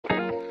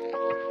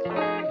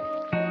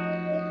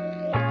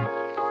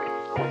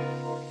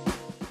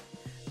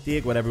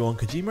Dig what everyone,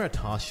 Kojima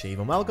Tosh Shave,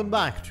 and welcome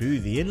back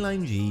to the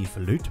Inline G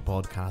Flute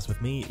podcast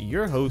with me,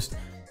 your host,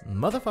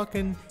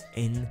 motherfucking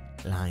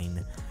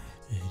Inline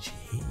G.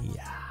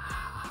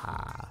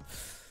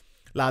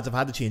 Lads, I've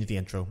had to change the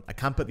intro. I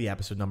can't put the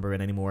episode number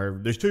in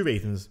anymore. There's two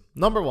reasons.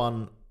 Number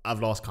one,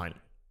 I've lost count.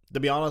 To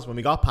be honest, when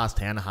we got past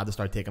 10, I had to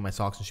start taking my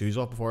socks and shoes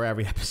off before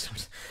every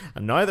episode.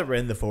 And now that we're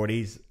in the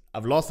 40s,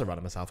 I've lost the run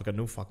of myself. I've got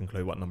no fucking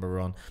clue what number we're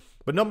on.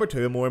 But number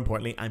two, and more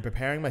importantly, I'm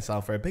preparing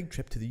myself for a big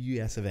trip to the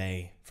US of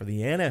A for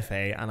the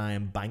NFA, and I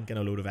am banking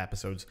a load of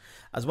episodes.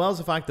 As well as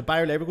the fact that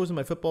Bayer Leverkusen,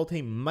 my football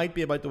team, might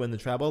be about to win the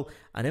treble,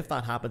 and if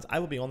that happens, I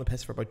will be on the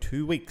piss for about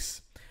 2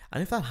 weeks.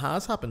 And if that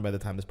has happened by the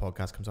time this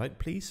podcast comes out,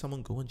 please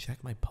someone go and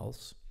check my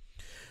pulse.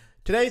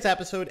 Today's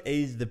episode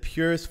is the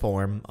purest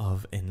form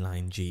of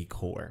Inline G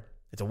core.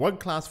 It's a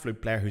world-class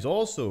flute player who's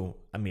also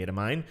a mate of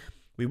mine.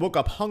 We woke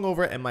up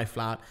hungover in my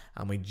flat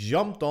and we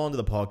jumped onto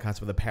the podcast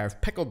with a pair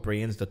of pickled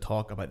brains to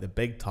talk about the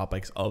big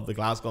topics of the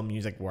Glasgow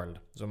music world.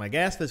 So my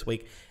guest this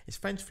week is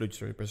French flute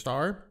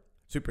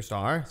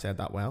superstar, said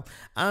that well,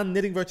 and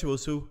knitting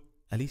virtuoso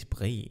Alice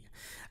Brie.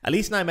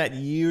 Alice and I met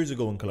years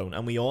ago in Cologne,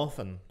 and we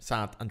often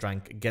sat and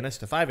drank Guinness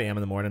to 5 a.m.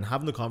 in the morning,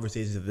 having the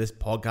conversations that this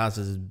podcast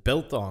is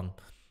built on.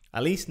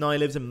 Alice now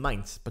lives in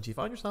Mainz, but she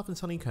found herself in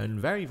sunny Cologne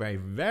very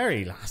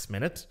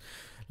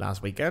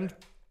last weekend.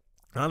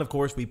 And of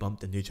course, we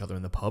bumped into each other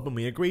in the pub and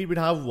we agreed we'd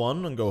have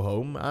one and go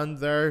home. And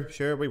there,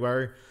 sure we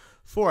were,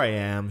 4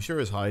 a.m, sure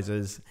as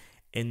houses,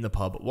 in the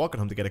pub, walking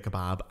home to get a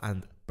kebab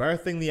and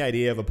birthing the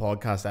idea of a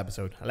podcast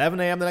episode.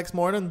 11 a.m. the next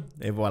morning,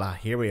 et voila,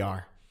 here we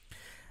are.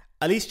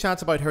 Alice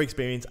chats about her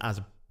experience as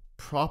a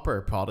proper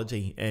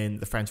prodigy in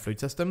the French flute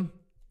system.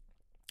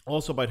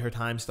 Also about her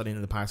time studying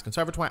in the Paris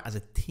Conservatoire as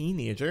a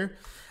teenager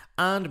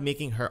and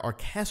making her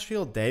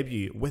orchestral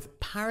debut with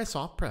Paris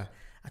Opera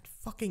at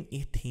fucking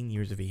 18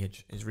 years of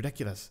age is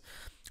ridiculous.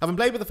 Having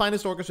played with the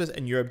finest orchestras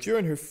in Europe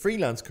during her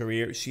freelance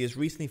career, she has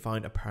recently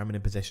found a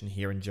permanent position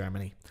here in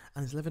Germany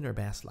and is living her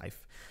best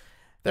life.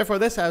 Therefore,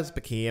 this has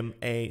become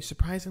a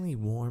surprisingly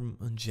warm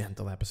and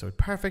gentle episode,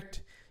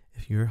 perfect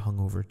if you're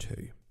hungover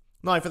too.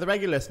 Now, for the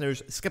regular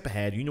listeners, skip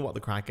ahead, you know what the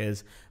crack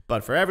is,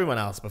 but for everyone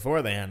else,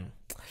 before then,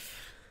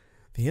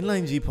 the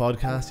Inline G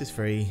podcast is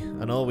free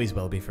and always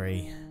will be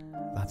free.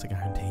 That's a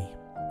guarantee.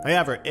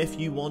 However, if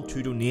you want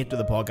to donate to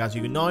the podcast,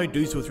 you can now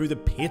do so through the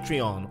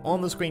Patreon. On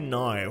the screen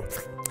now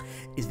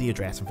is the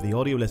address. And for the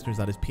audio listeners,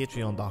 that is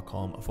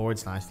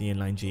patreon.com/the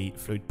Inline G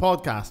Flute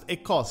Podcast.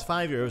 It costs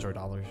 €5 or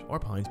dollars or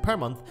pounds per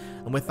month.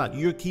 And with that,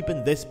 you're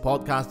keeping this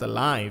podcast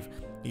alive.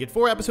 You get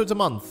 4 episodes a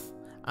month.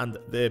 And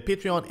the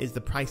Patreon is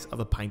the price of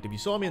a pint. If you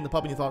saw me in the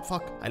pub and you thought,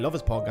 fuck, I love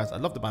his podcast, I'd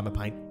love to buy him a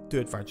pint,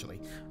 do it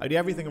virtually. I do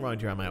everything around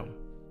here on my own.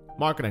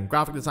 Marketing,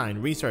 graphic design,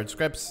 research,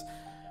 scripts,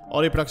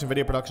 audio production,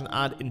 video production,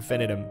 ad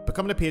infinitum.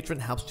 Becoming a patron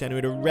helps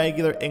generate a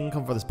regular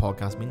income for this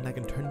podcast, meaning I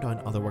can turn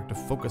down other work to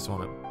focus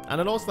on it.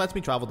 And it also lets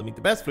me travel to meet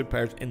the best flute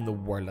players in the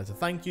world. As a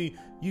thank you,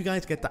 you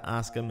guys get to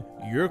ask them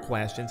your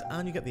questions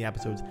and you get the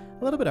episodes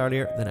a little bit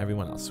earlier than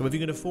everyone else. So if you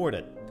can afford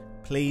it,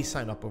 please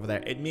sign up over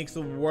there. It makes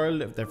the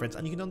world of difference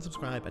and you can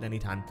unsubscribe at any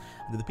time.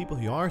 And to the people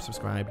who are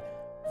subscribed,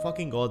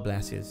 fucking God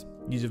bless yous.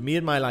 You have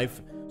made my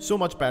life so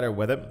much better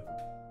with it.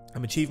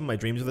 I'm achieving my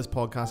dreams with this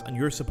podcast and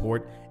your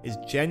support is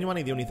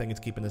genuinely the only thing that's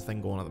keeping this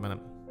thing going at the minute.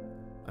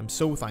 I'm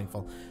so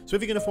thankful. So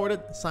if you can afford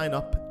it, sign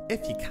up.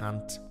 If you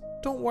can't,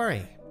 don't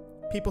worry.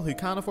 People who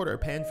can't afford it are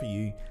paying for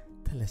you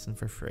to listen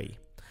for free.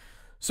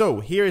 So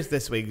here's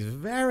this week's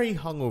very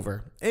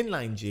hungover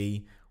Inline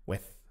G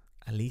with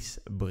Alice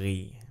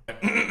Brie.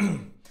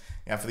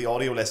 Yeah, for the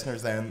audio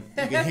listeners then,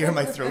 you can hear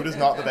my throat is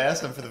not the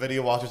best, and for the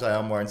video watchers I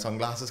am wearing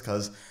sunglasses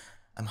because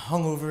I'm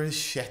hungover as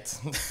shit.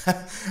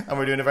 And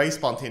we're doing a very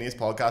spontaneous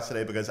podcast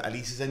today because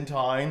Alice is in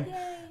town.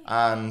 Yay.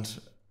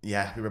 And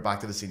yeah, we were back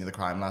to the scene of the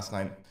crime last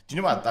night. Do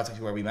you know what? That's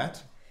actually where we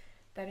met.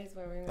 That is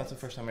where we met. That's the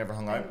first time we ever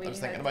hung out. I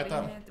was thinking about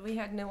that. We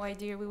had no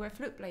idea we were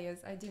flute players.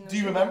 I didn't know. Do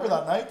you remember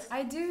that night?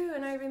 I do,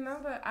 and I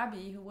remember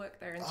Abby who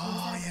worked there. And she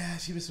was like, yeah,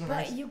 she was so but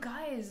nice. But you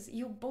guys,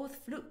 you're both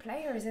flute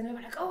players. And we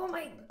were like, oh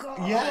my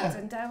God. Yeah.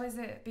 And that was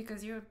it,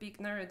 because you're a big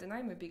nerd and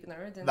I'm a big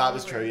nerd. And that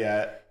was true,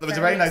 yeah. There was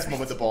a very nice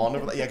moment to bond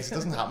over that. Yeah, because it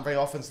doesn't happen very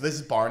often. So this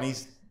is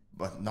Barney's.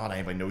 Well, not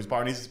anybody knows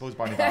Barney's, I suppose,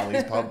 Barney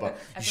Valley's pub, but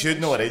you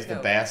should know it is the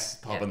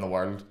best pub in the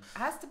world. It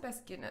has the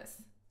best Guinness.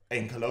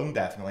 In Cologne,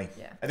 definitely.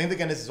 Yeah. I think the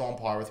Guinness is on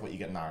par with what you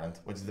get in Ireland,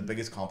 which is the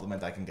biggest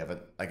compliment I can give it.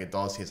 Like, it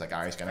does taste like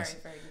Irish Guinness.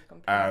 Very, very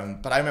good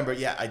compliment. But I remember,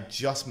 yeah, I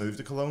just moved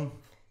to Cologne.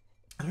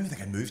 I don't even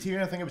think I moved here.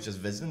 I think I was just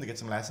visiting to get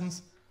some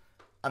lessons.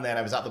 And then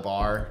I was at the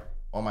bar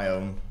on my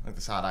own, like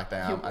the sad act I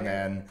am. And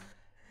then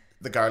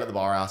the girl at the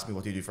bar asked me,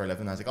 what do you do for a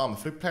living? And I was like, oh, I'm a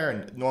flute player.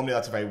 And normally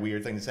that's a very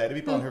weird thing to say to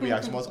people. And her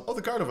reaction was, oh,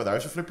 the girl over there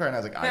is a flute player. And I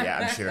was like, yeah,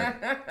 I'm sure.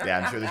 Yeah,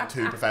 I'm sure there's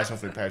 2 professional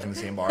flute players in the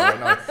same bar right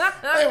now.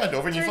 I went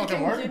over and you fucking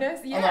were.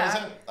 Yeah. And that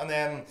was it. And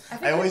then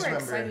I always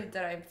remember. Excited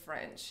that I'm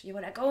French. You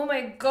were like, oh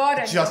my God,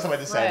 I'm just about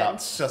to say that.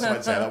 French. Just about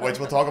to say that. Which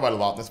we'll talk about a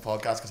lot in this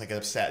podcast because I get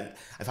upset.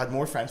 I've had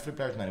more French flute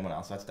players than anyone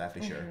else. That's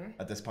definitely sure.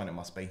 At this point, it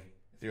must be.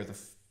 You're the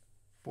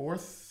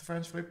 4th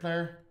French flute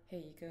player. Here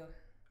you go.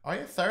 Are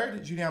you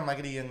 3rd? Julien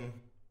Magadi and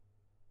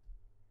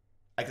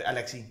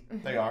Alexi,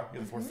 there you are.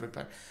 You're the fourth flute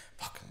player.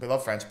 Fuck, we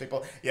love French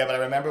people. Yeah, but I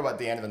remember at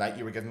the end of the night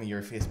you were giving me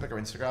your Facebook or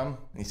Instagram, and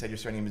you said your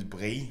surname was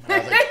Brie. And I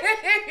was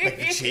like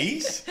the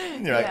cheese?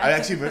 And you're like, I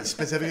actually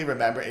specifically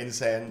remember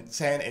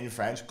saying in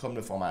French, "Comme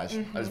de fromage."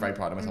 I was very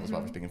proud of myself as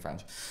well for speaking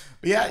French.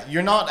 But yeah,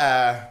 you're not.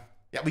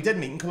 Yeah, we did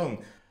meet in Cologne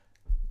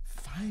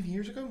 5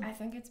 years ago. I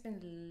think it's been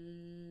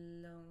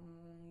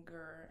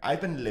longer.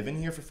 I've been living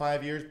here for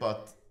 5 years,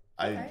 but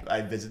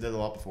I visited a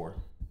lot before.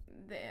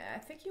 I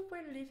think you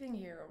were living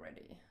here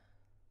already.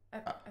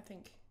 I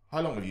think.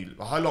 How long did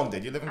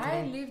you live in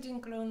Cologne? I lived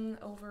in Cologne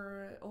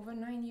over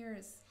 9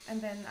 years,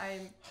 and then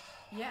I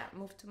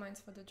moved to Mainz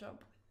for the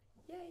job.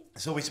 Yay!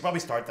 So we should probably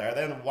start there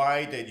then.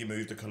 Why did you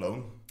move to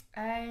Cologne?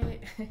 I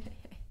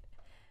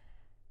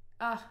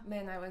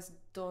was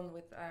done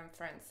with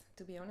France.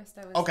 To be honest,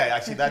 I was. Okay,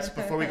 actually, that's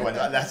before we go into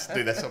that. Let's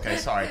do this. Okay,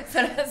 sorry.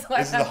 So that's why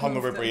this is the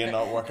hungover brain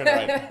not working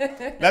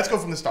right. Let's go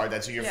from the start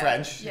then. So you're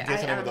French. Yeah, in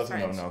case anyone doesn't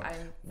French. know.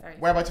 I'm very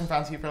Whereabouts in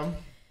France are you from?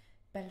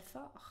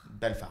 Belfort.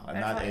 Belfort, and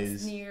Belfort that is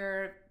is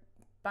near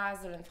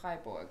Basel and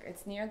Freiburg.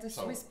 It's near the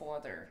Swiss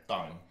border.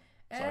 down.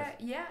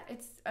 Yeah,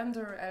 it's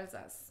under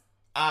Alsace.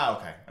 Ah,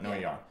 okay. I know where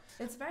you are.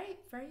 It's very,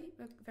 very,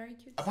 very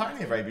cute.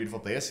 Apparently, a very beautiful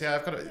place. Yeah,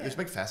 there's a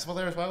big festival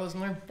there as well, isn't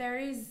there? There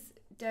is.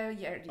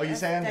 Are you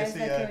saying there's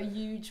this? like a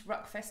huge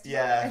rock festival.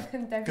 Yeah.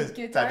 And Because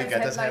David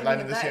Guetta's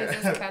headlining this year. That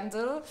is a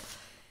scandal.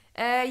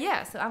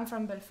 So I'm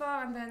from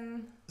Belfort, and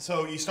then.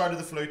 So you started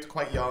the flute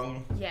quite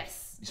young.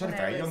 Yes. You started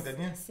very young,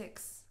 didn't you?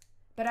 6,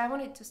 but I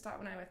wanted to start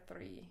when I was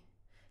 3.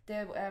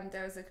 There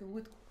was like a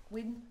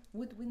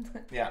woodwind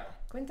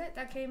quintet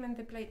that came, and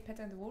they played Pet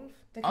and the Wolf.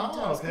 They came to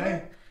our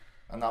school.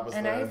 And that was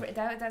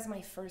that's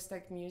my first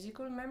like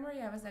musical memory.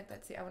 I was like,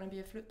 that's it, I want to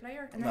be a flute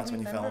player. And that's I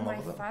when you remember fell in love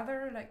my with it?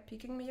 father like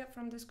picking me up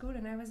from the school,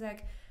 and I was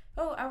like,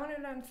 oh, I want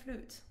to learn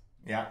flute.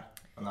 Yeah,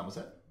 and that was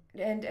it.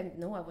 And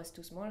no, I was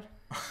too small.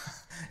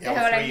 Yeah,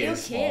 they were like, you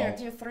can't,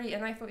 you're 3,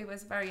 and I thought it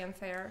was very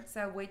unfair. So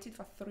I waited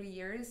for 3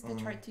 years. They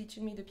tried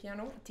teaching me the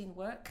piano. It didn't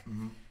work.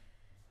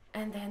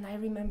 And then I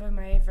remember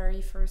my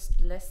very first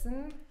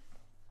lesson,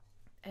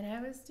 and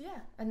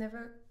I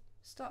never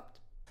stopped.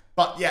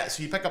 But yeah,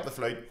 so you pick up the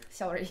flute.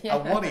 Sorry. Yeah.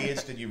 At what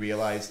age did you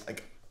realise,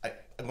 like,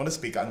 I'm going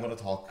to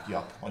talk you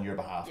up on your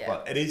behalf,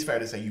 but it is fair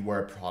to say you were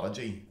a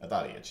prodigy at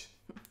that age.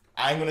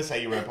 I'm going to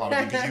say you were a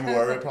prodigy because you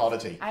were a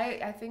prodigy.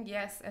 I think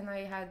yes, and I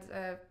had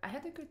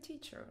a good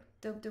teacher.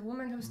 The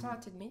woman who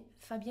started me,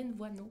 Fabienne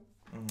Voineau.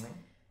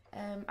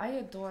 I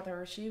adored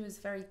her. She was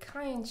very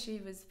kind.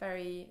 She was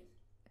very,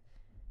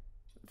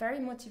 very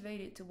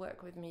motivated to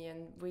work with me,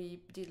 and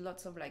we did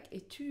lots of like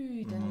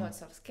etudes and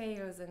lots of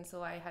scales, and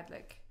so I had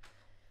like,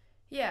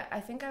 I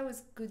think I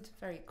was good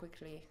very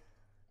quickly.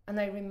 And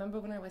I remember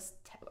when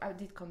I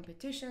did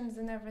competitions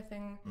and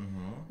everything.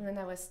 When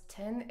I was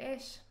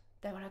 10-ish,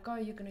 they were like, oh,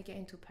 you're going to get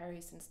into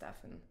Paris and stuff.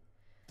 And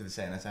to the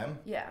CNSM?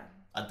 Yeah.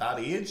 At that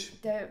age?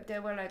 They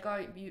were like,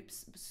 oh,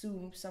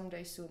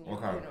 someday soon,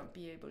 you'll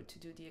be able to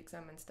do the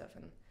exam and stuff.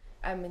 And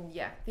I mean,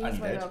 things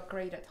were not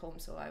great at home,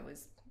 so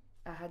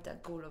I had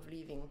that goal of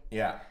leaving.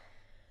 Yeah.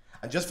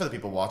 And just for the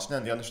people watching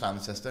and they understand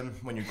the system,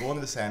 when you're going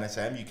to the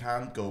CNSM, you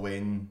can't go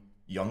in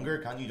younger,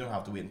 can you? You don't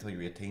have to wait until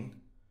you're 18.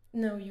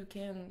 No, you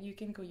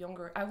can go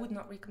younger. I would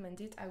not recommend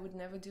it. I would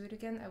never do it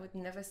again. I would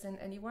never send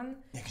anyone.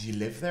 Yeah, because you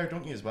live there,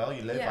 don't you, as well?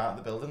 You live at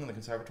the building in the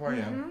conservatory.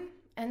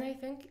 And I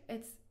think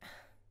it's...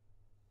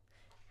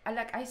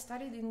 I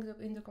studied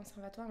in the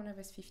conservatoire when I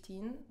was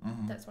 15.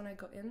 That's when I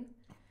got in.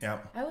 Yeah.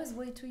 I was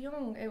way too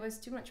young. It was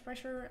too much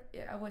pressure.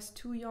 I was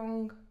too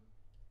young.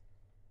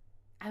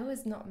 I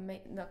was not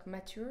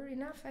mature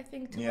enough, I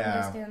think, to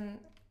understand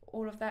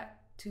all of that,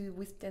 to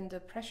withstand the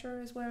pressure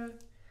as well.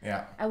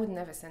 Yeah. I would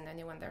never send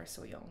anyone there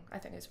so young. I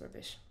think it's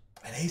rubbish.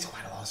 It is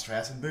quite a lot of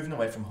stress. And moving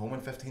away from home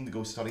at 15 to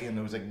go study, and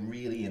it was like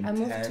really intense.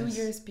 I moved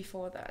 2 years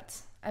before that.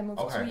 I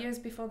moved 2 years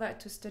before that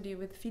to study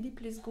with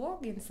Philippe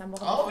Lesgourg in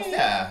Saint-Maurice. Oh,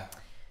 yeah.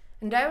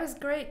 And that was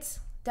great.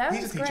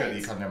 He's a teacher at the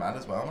Academy Man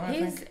as well, I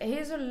think.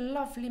 He's a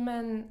lovely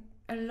man,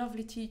 a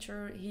lovely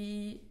teacher.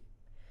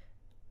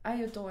 I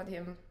adored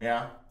him.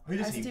 Yeah. Who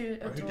did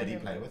he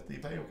play with? Did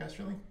he play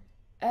orchestrally?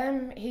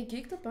 He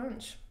gigged a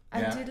bunch.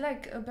 I did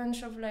like a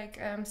bunch of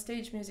like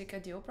stage music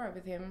at the opera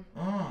with him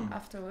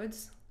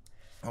afterwards.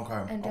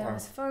 Okay. And that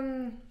was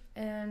fun,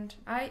 and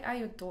I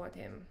adored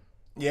him.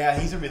 Yeah,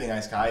 he's a really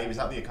nice guy. He was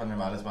at the Academy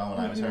Man as well when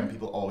I was there, and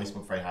people always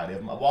spoke very highly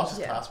of him. I watched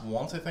his class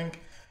once, I think.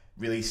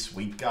 Really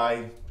sweet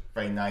guy,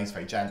 very nice,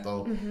 very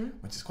gentle,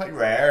 which is quite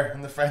rare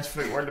in the French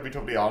flute world, to be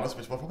totally honest,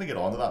 which we'll probably get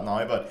on to that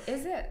now, but...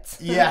 Is it?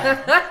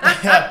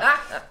 Yeah.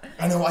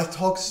 I know, I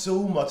talk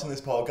so much in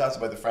this podcast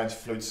about the French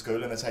flute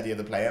school and this idea of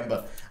the playing,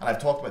 and I've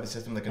talked about the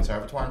system of the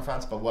conservatoire in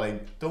France, but what I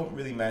don't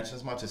really mention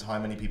as much is how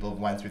many people have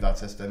went through that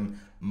system.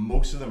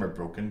 Most of them are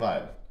broken by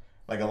it.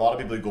 Like, a lot of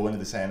people who go into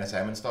the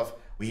CNSM and stuff,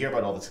 we hear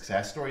about all the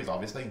success stories,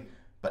 obviously,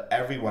 but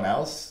everyone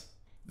else,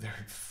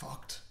 they're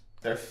fucked.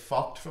 They're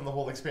fucked from the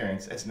whole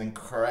experience. It's an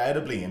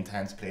incredibly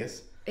intense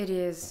place. It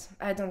is.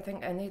 I don't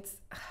think, and it's...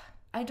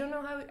 I don't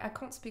know how... I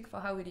can't speak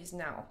for how it is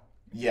now.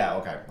 Yeah,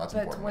 okay. That's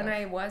important. But when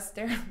I was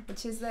there,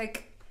 which is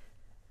like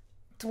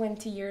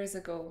 20 years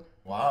ago.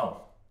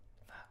 Wow.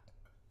 Fuck.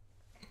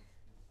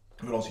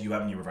 But also, you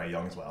went when you were very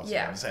young as well. So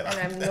Yeah, say that.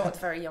 and I'm not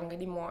very young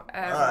anymore.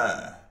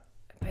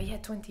 But yeah,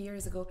 20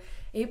 years ago,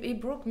 it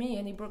broke me,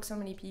 and it broke so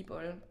many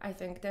people. I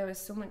think there was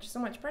so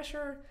much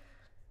pressure,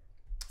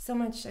 so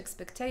much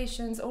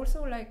expectations.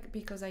 Also, like,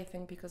 because I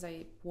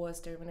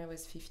was there when I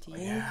was 15.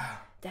 Yeah.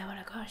 They were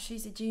like, oh,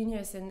 she's a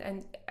genius,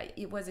 and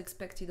it was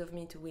expected of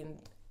me to win,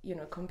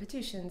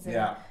 competitions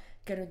and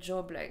get a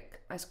job like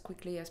as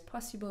quickly as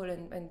possible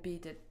and be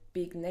the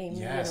big name,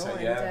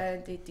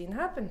 and it didn't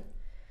happen.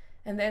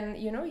 And then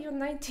you're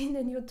 19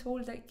 and you're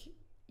told like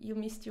you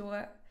missed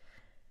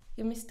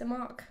the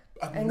mark.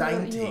 At and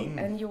 19,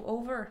 and you're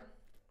over.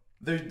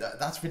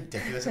 That's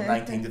ridiculous. At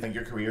 19 to think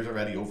your career's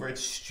already over.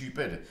 It's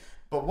stupid.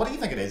 But what do you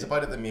think it is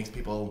about it that makes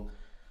it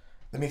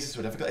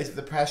so difficult? Is it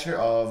the pressure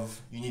of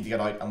you need to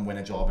get out and win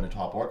a job in a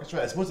top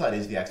orchestra? I suppose that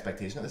is the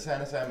expectation at the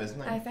CNSM,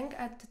 isn't it? I think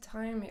at the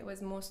time it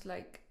was more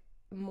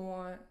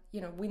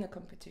win a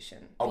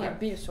competition,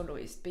 be a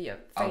soloist, be a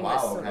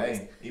famous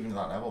soloist. Even to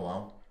that level,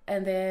 wow.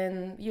 And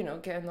then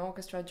get an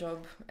orchestra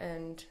job,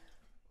 and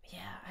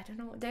I don't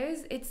know.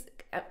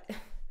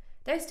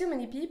 There's too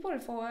many people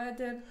for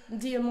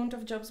the amount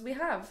of jobs we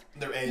have.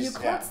 There is. You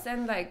can't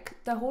send like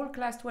the whole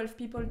class 12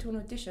 people to an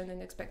audition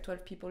and expect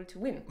 12 people to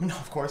win. No,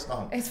 of course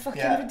not. It's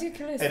fucking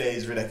ridiculous. It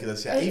is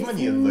ridiculous. Yeah, it's even when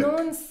you look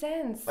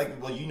nonsense. Like,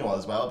 well, you know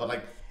as well, but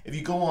like if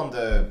you go on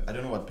the, I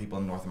don't know what people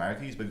in North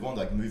America use, but go on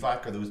to like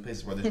Movac or those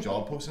places where there's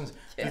job postings,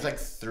 there's like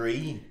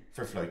 3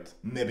 for flute,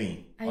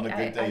 maybe on a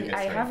good day. You get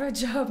 3. I have a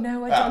job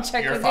now. I don't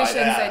check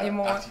auditions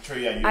anymore. That's true.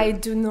 Yeah, I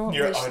do not.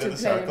 You're wish out to of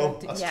the play circle.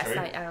 That's yes,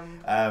 true. I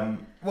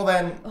am. Well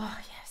then. Oh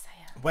yes,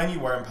 I am. When you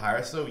were in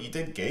Paris, though, you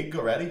did gig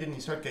already, didn't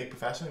you? Start gig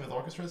professionally with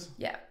orchestras.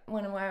 Yeah,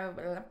 when I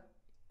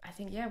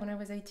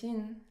was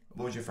 18.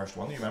 What was your first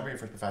one? Do you remember your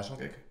first professional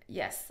gig?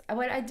 Yes.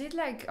 Well, I did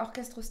like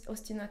orchestral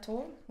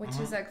ostinato, which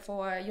is like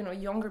for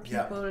younger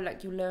people,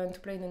 like you learn to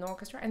play in an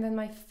orchestra. And then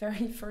my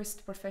very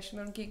first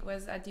professional gig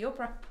was at the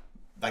opera.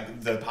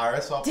 Like the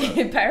Paris Opera?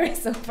 The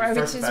Paris Opera,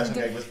 which is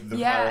gig was the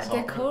Paris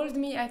Opera. They called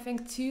me, I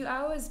think, 2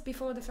 hours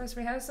before the first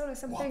rehearsal or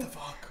something. What the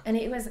fuck? And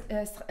it was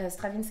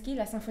Stravinsky,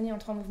 La Symphonie en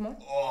 3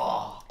 mouvements.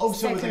 Oh,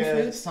 so it was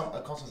like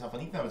a concert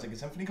symphonique now? It was like a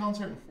symphony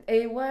concert?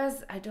 It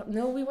was, I don't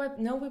know, we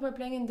were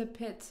playing in the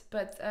pit,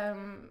 but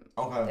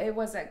it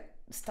was like,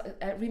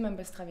 I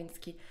remember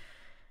Stravinsky.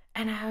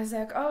 And I was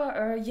like,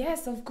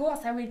 yes, of course,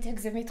 I will take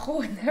the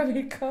metro and I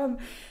will come.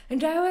 And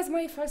that was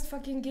my first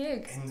fucking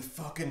gig. In the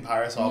fucking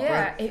Paris Opera?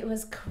 Yeah, it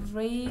was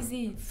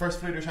crazy. First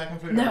flute or second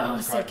flute? No,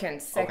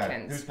 second.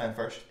 Okay. Who's playing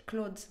first?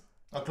 Claude.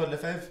 Oh, Claude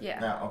Lefebvre?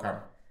 Yeah. Okay.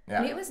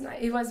 Yeah. It was nice.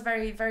 It was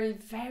very, very,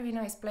 very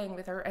nice playing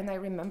with her. And I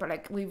remember,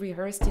 like, we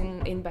rehearsed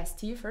in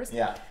Bastille first.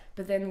 Yeah.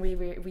 But then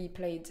we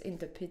played in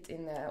the pit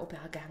in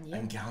Opéra Garnier.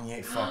 In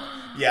Garnier, fuck.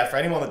 Yeah, for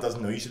anyone that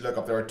doesn't know, you should look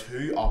up. There are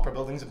 2 opera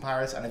buildings in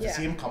Paris, and it's the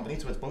same company,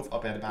 so it's both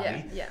Opéra de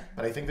Paris. Yeah.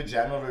 But I think the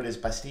general rule is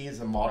Bastille is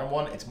the modern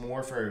one. It's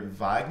more for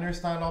Wagner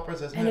style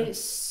operas, isn't it? And it's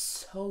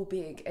so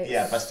big.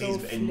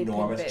 Bastille's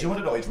enormous. Big. Do you know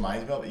what it always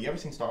reminds me of? Have you ever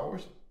seen Star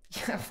Wars?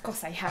 Yeah, of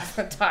course I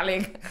have,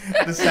 darling.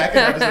 The second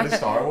episode of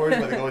Star Wars,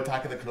 where they go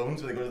Attack of the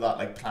Clones, where they go to that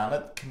like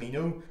planet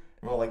Camino,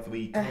 where all like the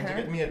wee clones are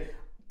getting made.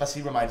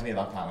 Bastille reminds me of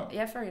that planet.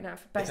 Yeah, fair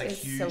enough. But it's like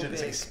huge, so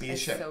it's like a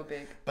spaceship. It's so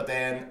big. But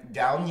then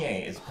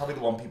Garnier is probably the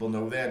one people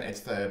know. Then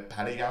it's the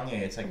Palais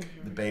Garnier. It's like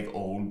the big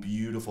old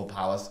beautiful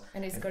palace.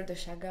 And it's called the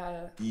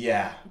Chagall.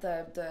 Yeah.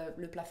 The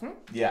Le Plafond.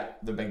 Yeah,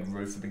 the big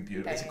roof, the big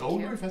beautiful. It's a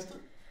gold roof, isn't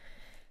it?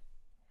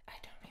 I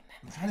don't remember.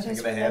 I'm trying to think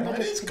of the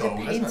head. It is gold,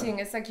 the painting. Isn't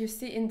it? It's like you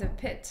see in the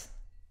pit,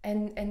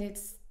 and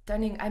it's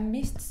stunning. I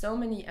missed so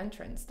many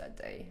entrants that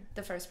day.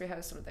 The first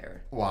rehearsal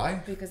there.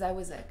 Why? Because I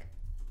was like.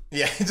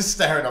 Yeah, just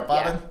staring up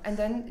at him. And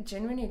then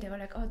genuinely they were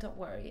like, "Oh, don't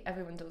worry,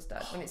 everyone does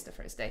that when it's the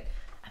first day."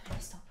 I'm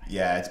gonna stop right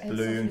Yeah, now. it's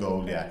blue and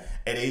gold. Yeah,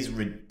 it is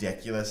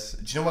ridiculous.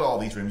 Do you know what all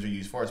these rooms are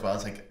used for as well?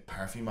 It's like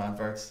perfume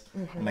adverts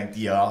and like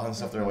Dior and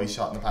stuff. They're always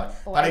shot in the Palais.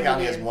 Palais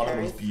Garnier is one of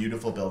the most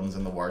beautiful buildings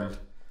in the world.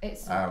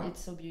 It's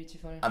so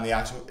beautiful. And the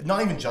actual,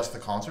 not even just the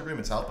concert room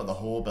itself, but the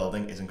whole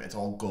building it's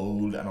all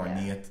gold and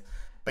ornate.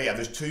 But yeah,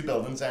 there's 2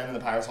 buildings then in the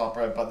Paris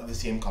Opera, but they're the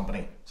same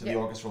company. So the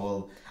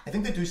orchestral, I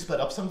think they do split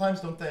up sometimes,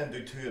 don't they? And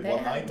do 2 at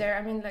one night.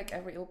 I mean, like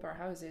every opera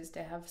houses,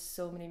 they have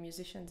so many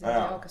musicians in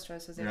the orchestra,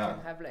 so they can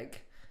have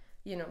like,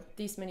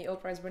 these many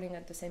operas running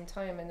at the same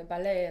time, and a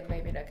ballet, and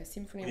maybe like a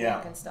symphony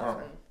work and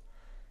stuff.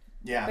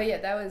 Yeah. But yeah,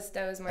 that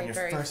was my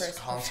very first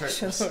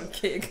professional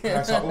gig.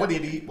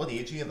 What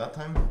age are you at that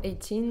time?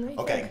 18, maybe.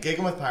 Okay,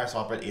 gigging with Paris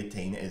Opera at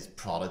 18 is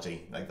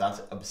prodigy. Like, that's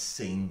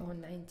obscene. Or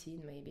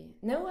 19, maybe.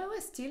 No, I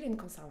was still in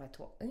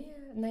conservatoire.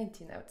 Yeah,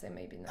 19, I would say,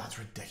 maybe not. That's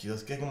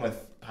ridiculous. Gigging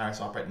with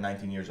Paris Opera at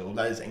 19 years old,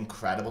 that is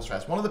incredible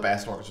stress. One of the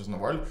best orchestras in the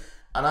world.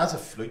 And as a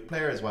flute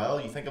player as well,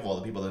 you think of all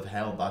the people that have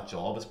held that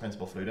job as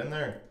principal flute in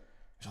there.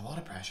 There's a lot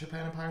of pressure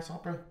playing in Paris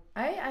Opera.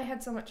 I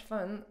had so much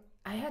fun.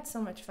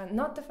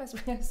 Not the first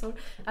rehearsal.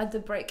 At the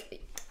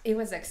break, it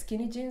was like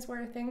skinny jeans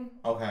were a thing.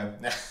 Okay.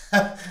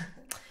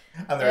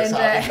 And they're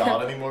sadly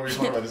not anymore. We were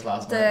talking about this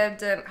last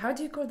night. How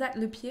do you call that?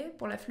 Le pied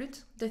pour la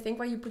flûte? The thing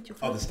where you put your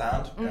flute? Oh, the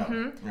stand?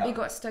 Yeah. It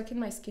got stuck in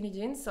my skinny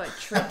jeans, so I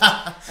tripped.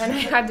 And I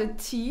had a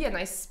tea, and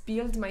I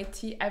spilled my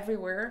tea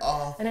everywhere.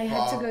 And I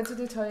had to go to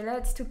the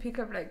toilets to pick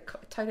up like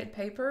toilet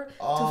paper to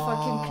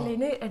fucking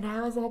clean it. And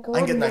I was like, oh,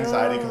 I'm getting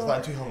anxiety because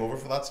I'm too hungover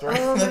for that story.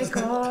 Oh my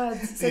god.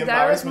 So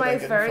that was my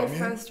very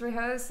first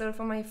rehearsal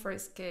for my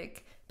first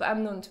gig. But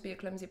I'm known to be a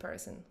clumsy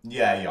person.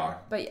 Yeah, you are.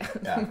 But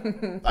yeah.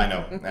 I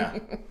know. Yeah.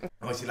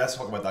 Well, see, let's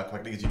talk about that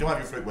quickly because you don't have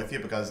your flute with you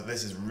because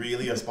this is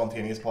really a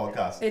spontaneous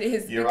podcast. It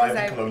is. You arrived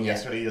in Cologne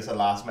yesterday. It's a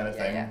last minute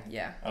thing.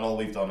 Yeah. And all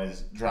we've done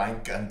is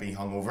drank and be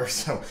hungover.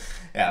 So,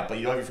 yeah, but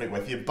you don't have your flute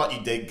with you. But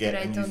you did get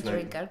a new flute. I don't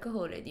drink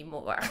alcohol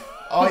anymore.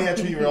 Oh, yeah,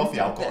 true. You were off the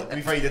alcohol. To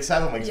be fair, you did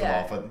 7 weeks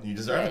off, but you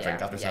deserve a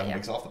drink after 7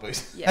 weeks off the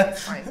booze. Yeah,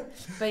 it's fine.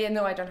 But yeah,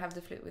 no, I don't have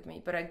the flute with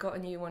me. But I got a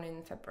new one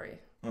in February.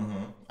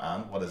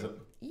 And what is it?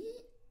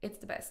 It's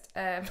the best.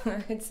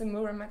 It's a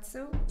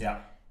Muramatsu. Yeah.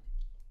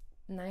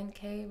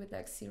 9K with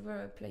like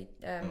silver plate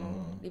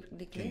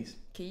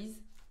keys.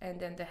 And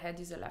then the head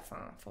is a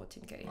Lafin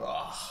 14K.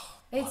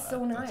 It's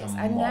so nice.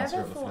 I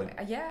never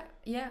thought. Yeah.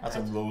 That's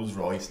a Rolls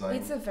Royce line.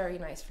 It's a very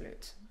nice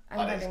flute.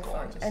 I'm having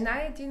fun. And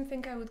I didn't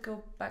think I would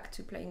go back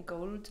to playing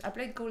gold. I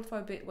played gold for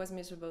a bit, was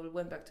miserable,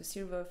 went back to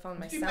silver, found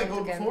my sound again. Did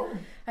you play gold before?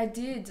 I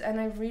did, and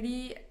I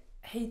really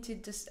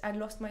hated this. I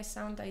lost my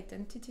sound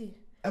identity.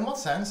 In what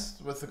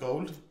sense with the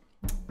gold?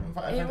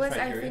 I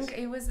think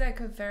it was like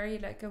a very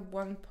like a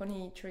one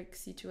pony trick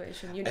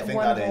situation. You know, I think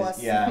one that horse.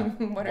 Is, yeah.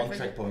 One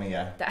trick pony,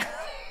 yeah.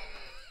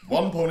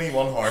 One pony,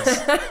 one horse.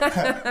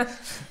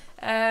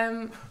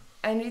 And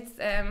it's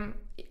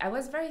I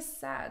was very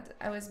sad.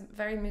 I was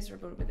very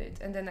miserable with it,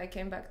 and then I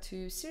came back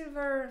to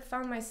silver,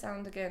 found my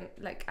sound again.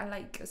 Like I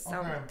like a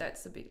sound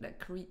that's a bit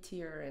like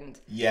grittier and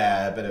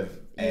a bit of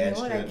edge.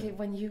 You know, like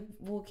when you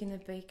walk in a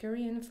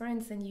bakery in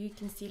France and you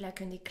can see like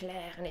an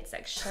eclair and it's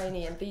like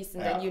shiny and this,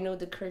 and then you know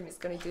the cream is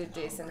gonna do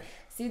this and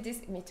see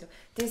this. Me too.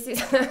 This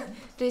is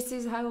this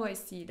is how I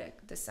see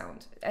like the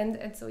sound,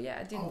 and so yeah,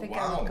 I didn't think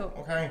I would go.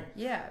 Okay.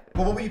 Yeah.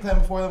 Well, what were you playing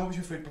before then? What was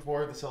your flute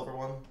before the silver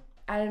one?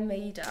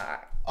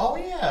 Almeida. Oh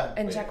yeah.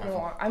 And Jack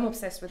Moore. I'm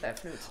obsessed with that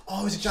flute.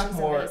 Oh, is it Jack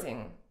Moore?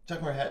 Amazing.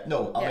 Jack Moore head?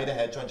 No, Almeida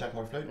head joined Jack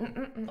Moore flute.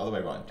 Other way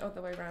around.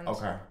 Other way around.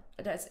 Okay.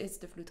 It's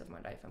the flute of my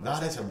life.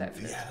 That's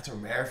a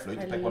rare flute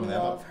to pick one of them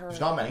up.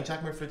 There's not many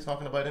Jack Moore flutes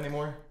knocking about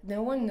anymore.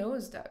 No one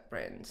knows that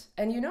brand,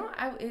 and you know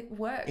it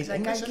works. He's like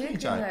English, I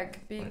gigged in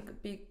like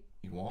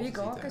big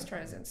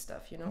orchestras and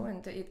stuff, you know,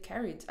 and it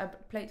carried. I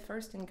played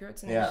first in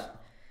Guinness.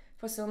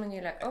 For so many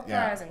like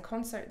operas and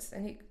concerts,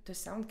 and the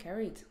sound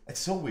carried.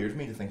 It's so weird for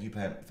me to think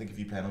of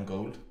you playing on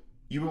gold.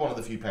 You were one of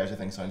the few players I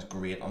think sounds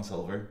great on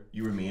silver.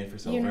 You were made for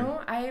silver. You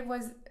know, I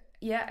was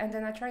and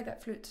then I tried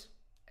that flute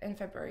in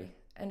February,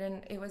 and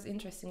then it was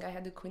interesting. I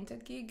had a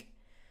quintet gig.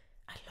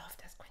 I love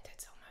that quintet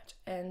so much,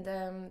 and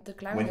the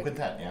clarinet. Wind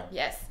quintet, yeah.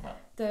 Yes,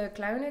 the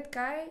clarinet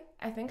guy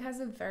I think has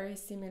a very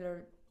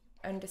similar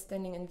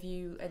understanding and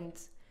view and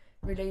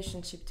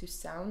relationship to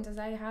sound as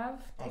I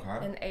have,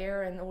 and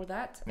air and all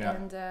that,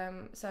 and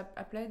so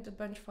I played a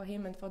bunch for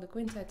him and for the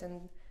quintet,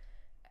 and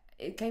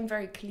it came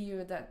very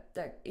clear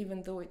that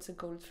even though it's a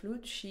gold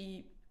flute,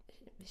 she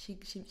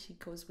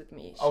goes with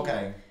me.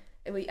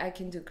 I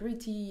can do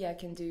gritty. I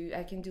can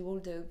do all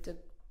the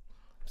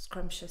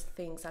scrumptious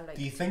things I like.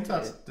 Do you think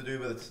that's to do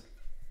with it's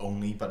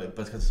only, but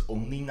because it's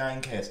only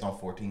 9K, it's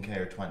not 14K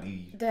or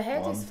 20? The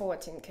head is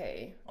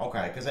 14K.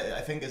 Okay, because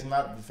I think isn't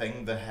that the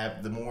thing?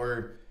 The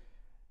more.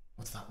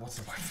 What's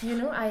the word? You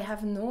know, I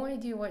have no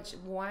idea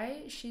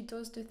why she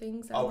does the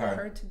things I want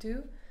her to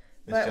do.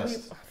 But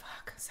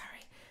sorry.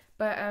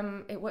 But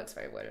it works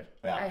very well.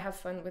 Yeah. I have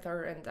fun with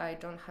her, and I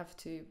don't have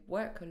to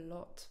work a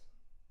lot.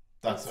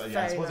 I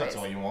suppose that's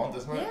all you want,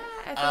 isn't it? Yeah,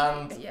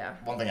 I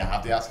think, one thing I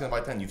have to ask you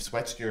about then, you've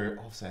switched your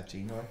offset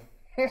G now.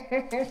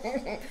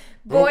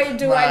 Boy,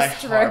 do I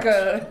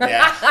struggle.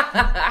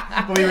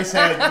 But we were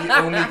saying you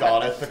only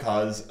got it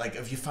because, like,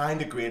 if you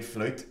find a great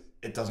flute,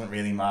 it doesn't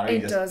really matter. You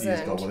just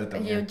go with it,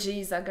 don't your you?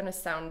 G's are gonna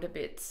sound a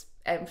bit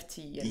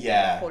empty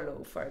and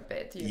hollow for a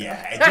bit. You know?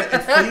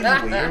 It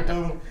feels weird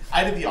though.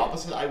 I did the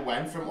opposite. I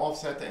went from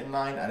offset to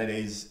inline, and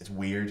it's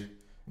weird. It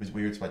was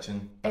weird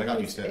switching, but I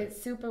got used to it.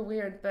 It's super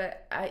weird,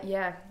 but How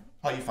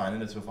are you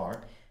finding it so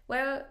far?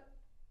 Well,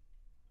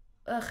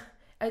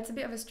 it's a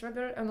bit of a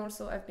struggle, and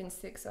also I've been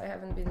sick, so I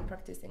haven't been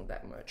practicing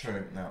that much.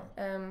 True, no.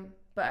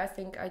 But I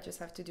think I just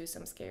have to do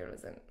some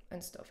scales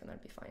and stuff, and I'll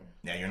be fine.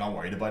 Yeah, you're not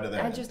worried about it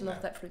then? I just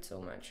love that flute so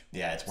much.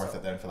 Yeah, it's worth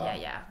it then for that.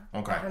 Yeah.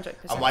 Okay. 100%.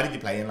 And why did you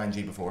play Inline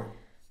G before?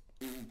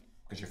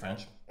 Because you're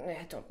French?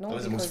 I don't know. That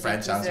was the most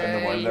French answer in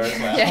the world there as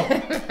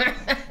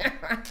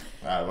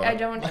well. I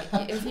don't.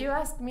 If you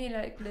ask me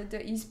like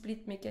the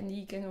E-split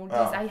mechanique and all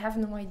this, I have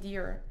no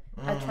idea.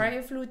 I try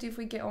a flute. If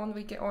we get on,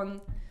 we get on.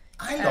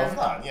 I love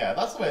that. Yeah,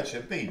 that's the way it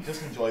should be.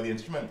 Just enjoy the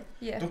instrument.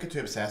 Yeah. Don't get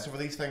too obsessed over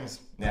these things.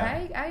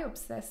 Yeah. I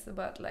obsess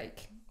about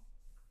like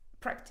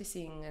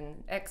practicing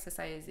and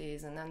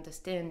exercises and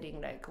understanding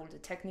like all the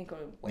technical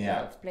way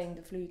of playing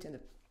the flute, and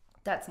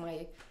that's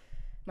my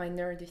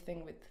nerdy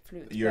thing with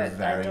flute. You're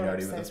very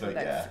nerdy with the flute,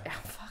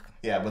 fuck.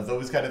 Yeah, but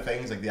those kind of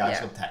things, like the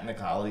actual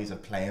technicalities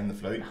of playing the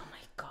flute. Oh my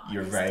god.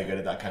 You're very good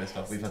at that kind of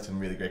stuff. We've had some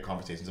really great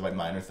conversations about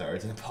minor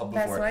thirds in the pub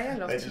That's before. why I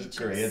love which teaching is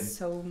great.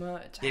 so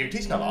much. Yeah, you're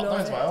teaching a lot now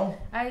as well.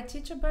 I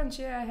teach a bunch.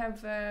 Yeah,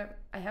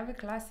 I have a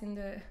class in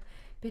the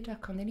Peter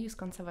Cornelius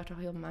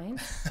Conservatorium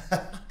Mainz.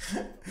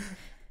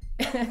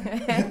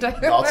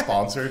 Not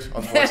sponsored,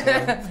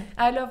 unfortunately.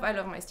 I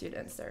love my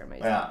students. They're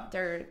amazing. Yeah.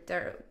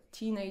 They're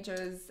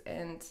teenagers,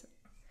 and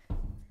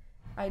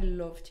I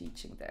love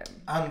teaching them.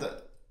 And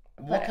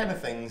what kind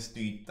of things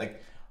do you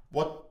like?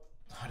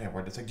 How do I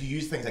word this? Like, do you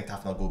use things like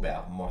Tafnel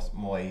Gobert,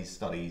 Moy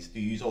studies? Do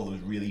you use all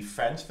those really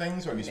French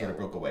things, or have you sort of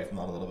broke away from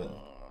that a little bit?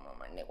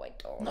 No, I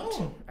don't.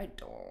 No, I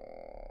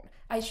don't.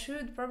 I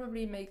should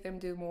probably make them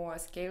do more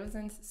scales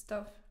and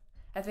stuff.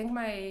 I think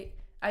I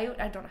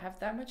don't have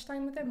that much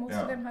time with them. Most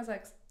of them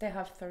they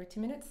have 30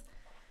 minutes,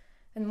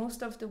 and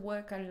most of the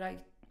work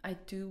I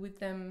do with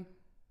them,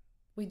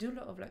 we do a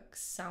lot of like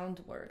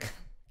sound work.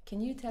 Can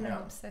you tell I'm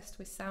obsessed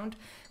with sound?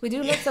 We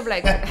do lots of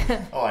like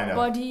oh, I know.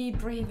 body,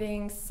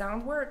 breathing,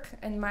 sound work,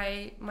 and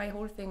my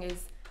whole thing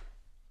is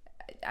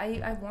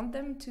I want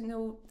them to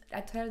know. I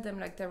tell them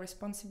like they're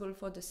responsible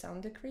for the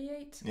sound they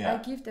create. I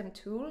give them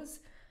tools,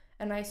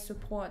 and I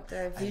support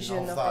their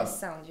vision of their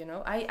sound. You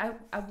know, I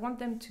want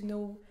them to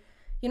know.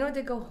 You know,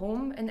 they go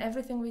home and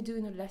everything we do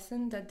in a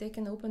lesson, that they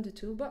can open the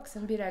toolbox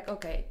and be like,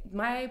 okay,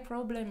 my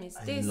problem is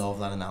this. I love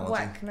that analogy.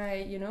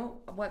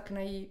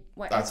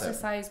 What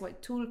exercise,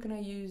 what tool can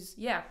I use?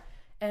 Yeah.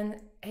 And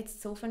it's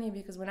so funny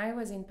because when I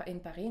was in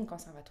Paris, in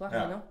Conservatoire,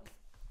 you know,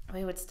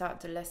 we would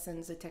start the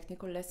lessons, the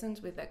technical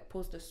lessons with like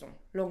pause de son,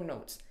 long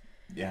notes.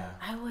 Yeah.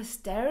 I was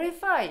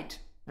terrified.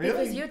 Really?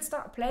 Because you'd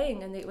start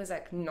playing and it was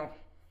like, no.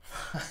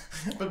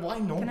 But why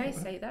no? Can I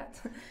say that?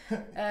 Oh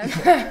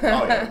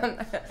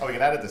yeah. Oh, we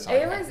can edit this out.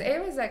 It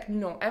was like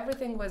no.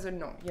 Everything was a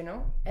no, you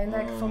know. And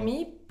like for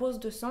me, pause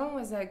de son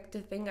was like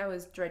the thing I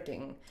was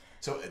dreading.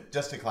 So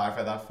just to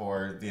clarify that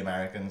for the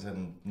Americans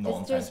and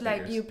non-French it's just speakers.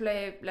 like you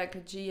play like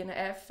a G and an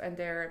F, and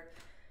they're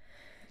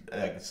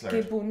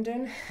slurred.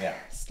 Gebunden,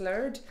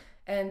 slurred,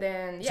 and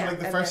then so like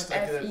the first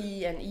like F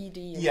E and E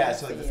D. And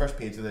so like the first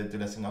page of the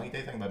Lesson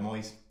Day thing by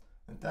Moyes.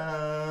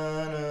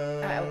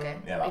 Okay.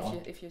 Yeah, that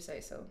one. If you say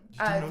so.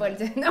 No, I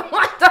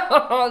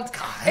don't.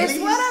 It's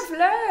what I've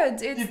learned.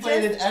 You've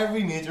played in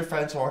every major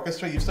French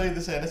orchestra. You've studied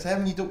the CNSM,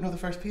 and you don't know the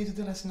first page of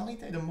the Lesson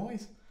Day to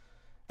Moyes.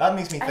 That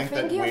makes me think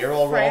that we're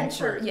all wrong.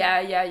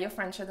 Yeah, you're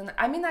Frencher than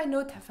I mean. I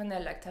know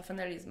Tafnel. Like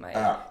Tafnel is my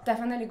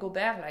Tafnel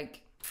Gobert.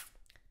 Like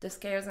the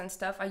scales and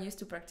stuff. I used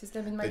to practice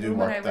them in my room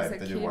when I was a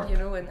kid, you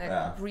know, and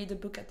I read a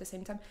book at the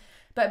same time.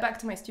 But back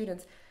to my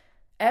students.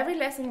 Every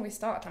lesson we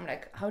start, I'm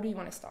like, how do you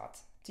want to start?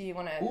 Do you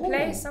want to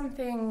play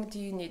something? Do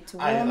you need to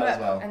warm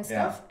up and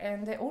stuff?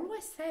 And they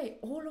always say,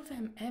 all of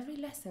them, every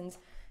lessons,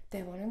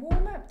 they want to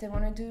warm up. They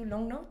want to do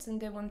long notes,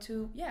 and they want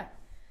to,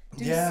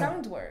 do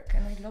sound work.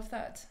 And I love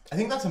that. I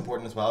think that's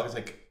important as well, because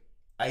like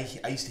I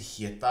used to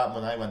hate that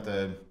when I went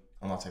to,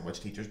 I'm not saying which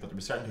teachers, but there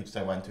were certain teachers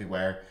I went to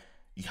where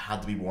you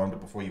had to be warmed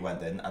up before you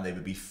went in, and they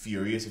would be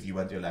furious if you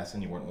went to a lesson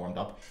and you weren't warmed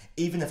up,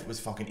 even if it was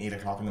fucking 8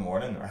 o'clock in the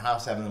morning or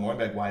 7:30 in the morning.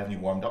 Be like, why haven't you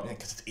warmed up?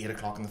 Because it's 8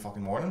 o'clock in the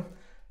fucking morning.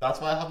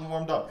 That's why I haven't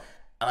warmed up.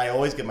 And I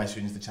always give my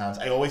students the chance.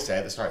 I always say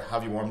at the start,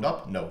 have you warmed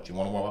up? No. Do you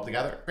want to warm up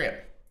together? Great.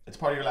 It's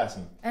part of your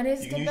lesson. And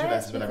it's you the can best use your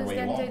lessons whatever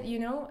way you want. You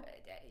know,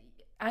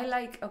 I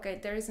like,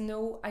 there is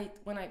no,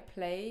 when I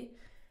play,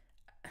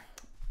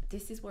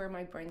 this is where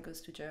my brain goes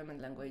to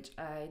German language.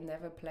 I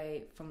never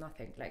play for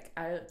nothing. Like,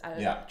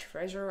 I'll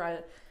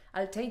treasure,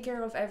 I'll take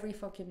care of every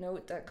fucking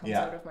note that comes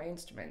out of my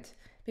instrument.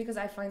 Because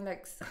I find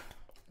like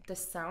the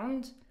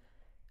sound,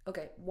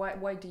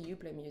 why do you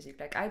play music?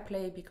 Like, I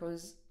play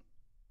because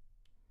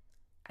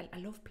I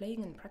love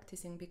playing and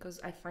practicing, because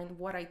I find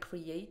what I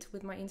create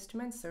with my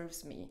instrument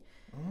serves me.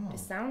 The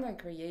sound I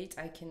create,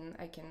 I can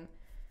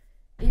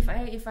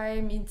if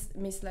I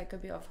miss like a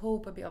bit of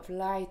hope, a bit of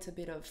light, a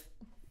bit of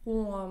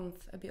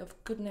warmth, a bit of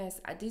goodness,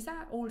 these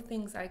are all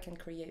things I can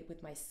create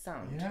with my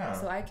sound.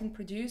 So I can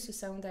produce a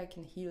sound that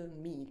can heal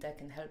me, that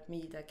can help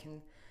me, that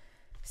can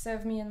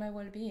serve me and my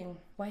well-being.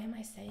 Why am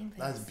I saying this?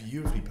 That's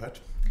beautifully put.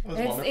 That was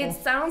wonderful. It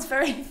sounds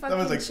very fucking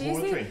like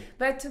cheesy, poetry.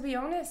 But to be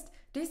honest,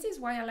 this is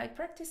why I like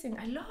practicing.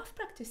 I love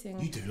practicing.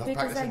 You do love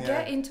because practicing,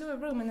 I get into a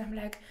room and I'm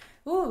like,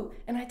 ooh,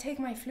 and I take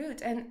my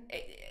flute, and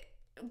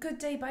good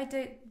day, bad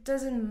day,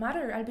 doesn't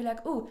matter. I'll be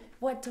like, ooh,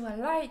 what do I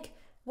like?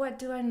 What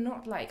do I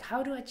not like?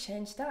 How do I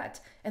change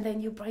that? And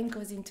then your brain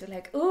goes into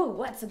like, ooh,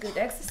 what's a good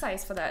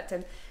exercise for that?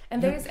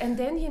 And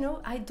then you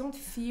know, I don't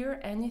fear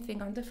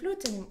anything on the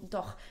flute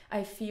anymore.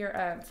 I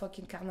fear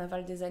fucking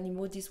Carnaval des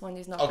Animaux. This one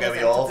is not. Okay,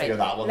 we all fear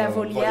that one. La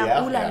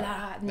Volière. Ooh la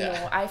la.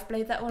 No, I've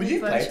played that one. But you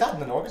played that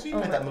in an orchestra. You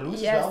played that in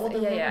Mulhouse as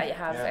well. Yeah, I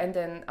have. And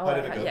then how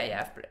did it go?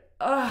 I've played.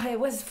 Oh, it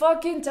was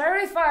fucking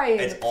terrifying.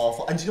 It's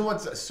awful. And do you know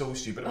what's so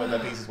stupid about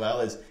that piece as well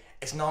is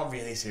it's not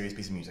really a serious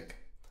piece of music.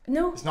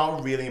 No. It's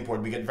not really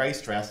important. We get very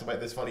stressed about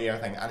this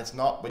Volière thing, and it's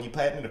not, when you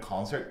play it in a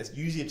concert, it's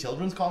usually a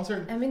children's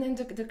concert. I mean, and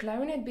the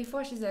clarinet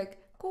before, she's like,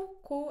 cool.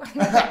 Are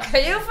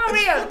you for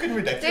real? It's fucking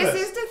ridiculous.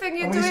 This is the thing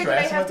you do it,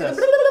 stress they have about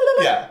to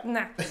this.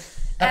 Nah.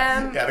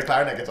 Yeah, the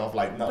clarinet gets off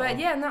light. But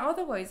yeah, no,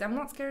 otherwise, I'm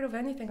not scared of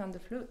anything on the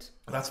flute.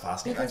 That's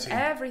fascinating. Because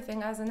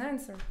everything has an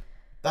answer.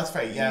 That's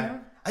very, yeah. You know?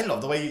 I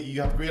love the way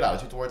you have a great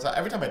attitude towards that.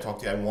 Every time I talk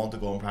to you, I want to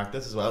go and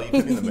practice as well. You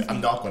put me in the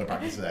I'm not going to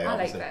practice today,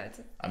 obviously. I like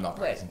that. I'm not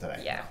practicing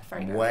today. Yeah,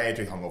 I'm way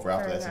too hungover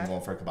after this. I'm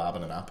going for a kebab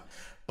and a nap.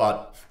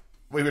 But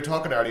we were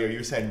talking earlier, you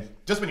were saying,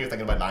 just when you're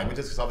thinking about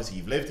languages, because obviously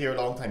you've lived here a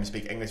long time, you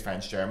speak English,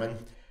 French, German.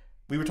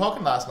 We were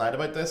talking last night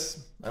about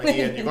this, and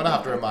again, you're going to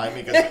have to remind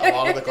me, because a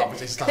lot of the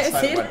conversations last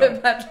night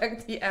about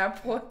like the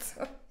airport.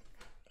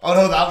 Oh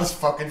no, that was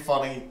fucking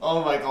funny.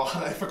 Oh my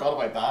god, I forgot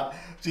about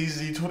that.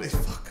 Jesus, you totally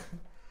fuck.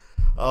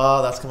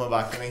 Oh, that's coming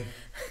back to me.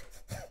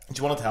 Do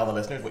you want to tell the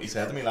listeners what you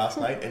said to me last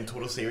night in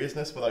total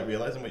seriousness without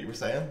realising what you were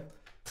saying?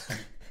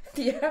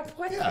 The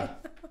airport? Yeah.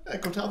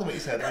 Go tell them what you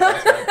said to me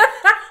last night.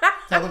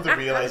 Tell them the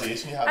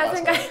realisation you had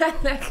last night. I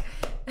had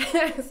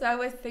like, so I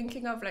was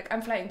thinking of like,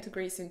 I'm flying to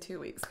Greece in 2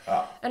 weeks.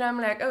 And I'm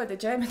like, oh, the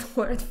German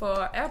word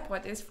for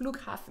airport is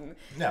Flughafen.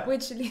 Yeah.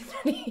 Which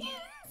literally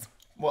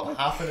What,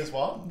 Hafen is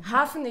what?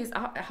 Hafen is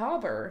a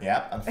harbour.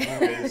 Yeah, and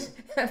Flug is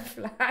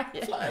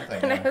flying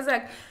thing. And I was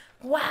like,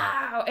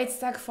 wow,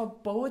 it's like for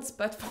boats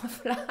but for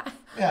fly.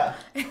 Yeah.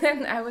 And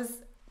then I was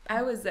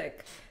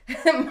like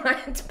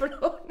mind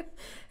blown.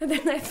 And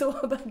then I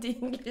thought about the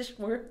English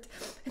word.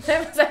 And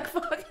I was like,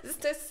 fuck, it's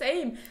the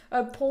same.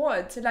 A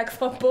port, like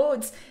for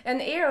boats,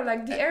 and air,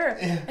 like the air.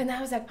 Yeah. And I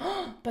was like,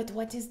 oh, but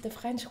what is the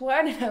French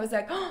one? And I was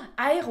like, oh,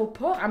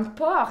 aéroport, I'm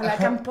port,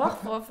 like I'm port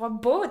for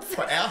boats.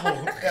 For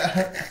air.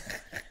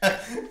 Yeah.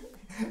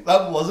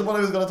 That wasn't what I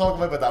was going to talk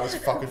about, but that was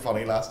fucking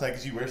funny last night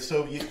because you were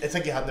so. It's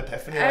like you had an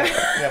epiphany. Like,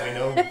 yeah, we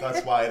know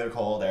that's why they're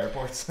called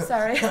airports.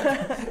 Sorry.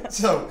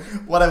 So,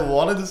 what I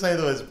wanted to say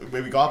though is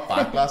when we got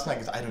back last night,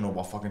 because I don't know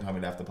what fucking time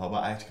we left the pub.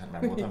 I actually can't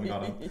remember what time we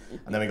got in.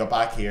 And then we got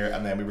back here,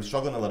 and then we were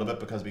struggling a little bit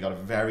because we got a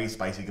very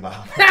spicy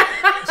kebab.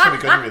 So we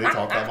couldn't really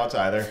talk that much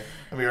either.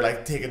 And we were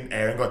like taking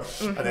air and going,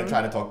 and then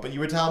trying to talk. But you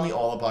were telling me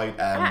all about.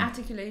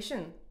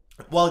 Articulation.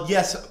 Well,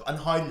 yes, and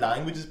how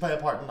languages play a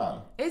part in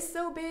that. It's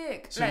so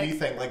big. So like, you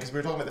think, like, because we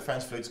were talking about the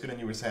French flute school, and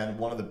you were saying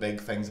one of the big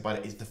things about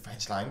it is the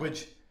French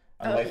language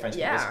and the way French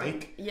people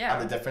speak,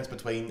 and the difference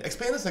between.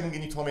 Explain this thing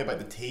again. You told me about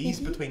the T's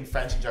between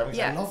French and German.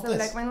 I love so this.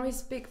 like when we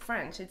speak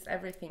French, it's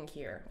everything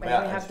here. When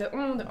we have the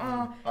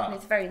and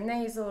it's very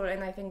nasal,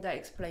 and I think that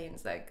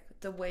explains like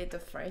the way the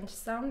French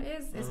sound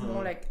is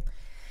more like.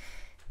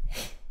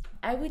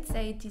 I would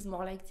say it is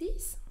more like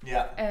this.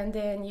 Yeah. And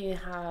then you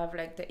have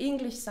like the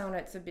English sound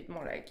that's a bit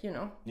more like, you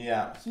know,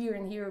 here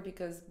and here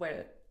because,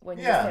 well, when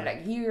you say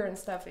like here and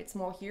stuff, it's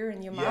more here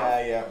in your mouth.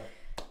 Yeah.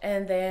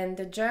 And then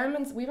the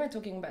Germans, we were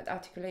talking about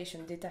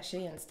articulation,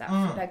 détaché and stuff.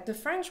 Like the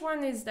French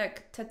one is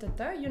like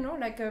ta-ta-ta, you know,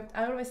 like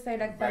I always say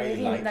like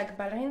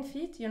ballerine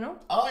feet, you know?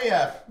 Oh,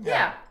 yeah.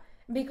 Yeah.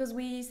 Because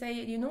we say,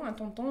 you know, un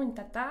tonton, une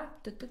tata,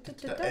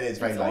 ta-ta-ta-ta-ta. It is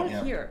very light,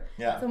 all here.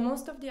 Yeah. So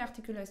most of the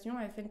articulation,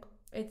 I think,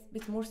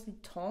 it's mostly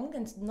tongue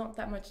and not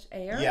that much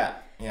air.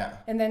 Yeah.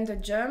 And then the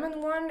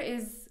German one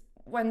is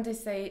when they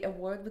say a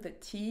word with a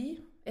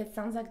T, it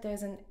sounds like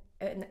there's an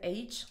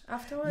H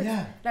afterwards.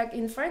 Yeah. Like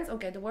in French,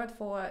 okay, the word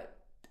for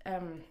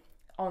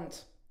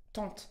aunt,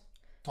 tante,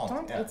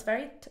 it's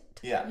very,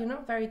 you know,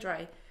 very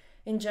dry.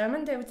 In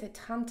German, they would say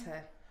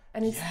Tante,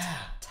 and it's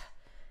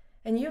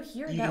and you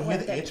hear that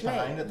when they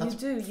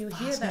play. You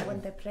hear that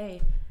when they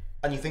play.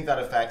 And you think that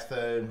affects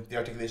the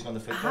articulation on the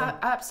flute?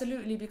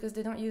 Absolutely, because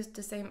they don't use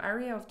the same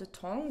area of the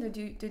tongue.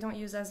 They don't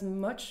use as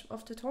much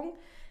of the tongue,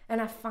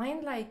 and I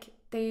find like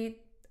they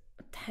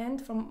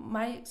tend, from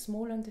my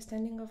small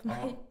understanding of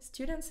my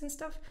students and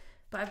stuff.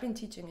 But I've been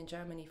teaching in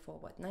Germany for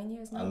 9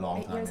 years now. A long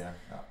 8 time, years.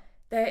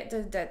 yeah.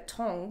 The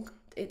tongue,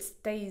 it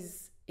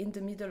stays in the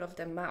middle of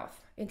the mouth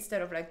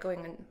instead of like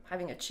going and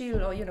having a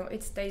chill, or you know,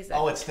 it stays.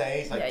 Like, it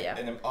stays like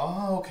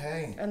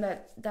okay. And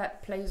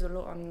that plays a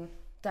lot on.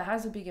 That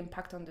has a big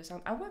impact on the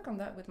sound. I work on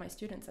that with my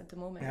students at the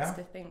moment. It's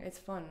the thing. It's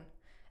fun.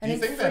 Do you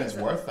think that it's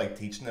worth like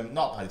teaching them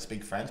not how to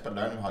speak French, but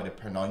learning how to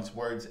pronounce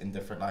words in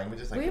different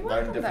languages, like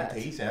learning different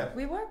T's? Yeah,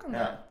 we work on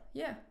that.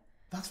 Yeah.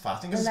 That's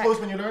fascinating. Because I suppose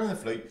when you're learning the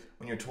flute,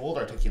 when you're told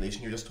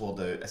articulation, you're just told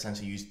to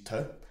essentially use t,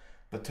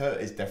 but t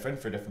is different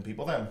for different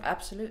people. Then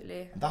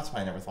absolutely. And that's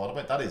why I never thought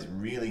about. That is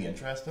really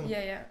interesting.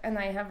 Yeah. And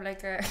I have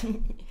like a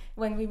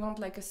when we want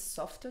like a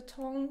softer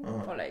tone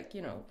or like,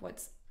 you know,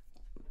 what's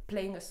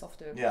playing a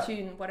softer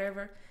tune,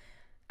 whatever,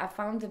 I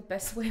found the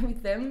best way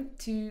with them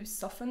to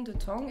soften the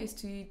tongue is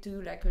to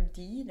do like a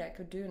D, like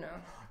a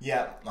Döner.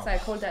 Yeah. So I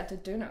call that the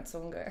Döner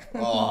tongue.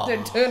 The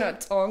Döner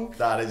tongue.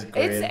 That is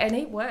great. And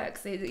it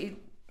works.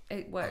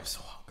 It works. I'm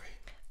so hungry.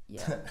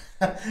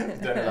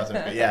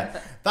 Yeah.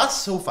 Yeah. That's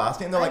so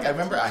fascinating though. Like I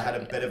remember I had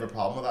a bit of a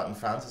problem with that in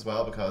France as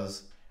well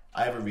because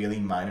I have a really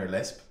minor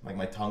lisp. Like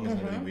my tongue is in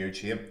a really weird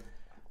shape.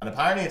 And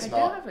apparently it's not.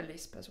 I do have a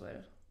lisp as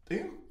well. Do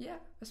you? Yeah,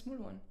 a small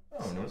one.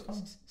 Oh, I noticed that.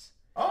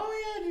 Oh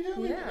yeah, you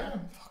do. Yeah.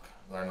 Fuck,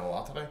 I learned a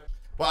lot today.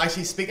 Well,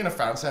 actually, speaking of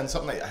France, and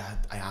something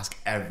I ask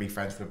every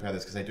French flute player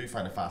this because I do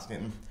find it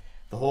fascinating.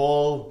 The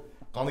whole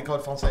Grande École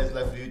Française de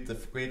la Flûte, the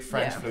great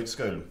French flute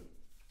school.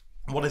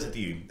 What is it to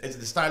you? Is it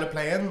the style of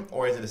playing,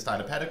 or is it the style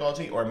of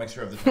pedagogy, or a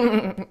mixture of the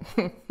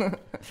two?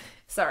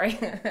 Sorry,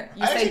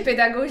 you say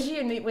pedagogy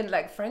and it went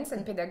like French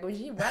and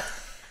pedagogy. What?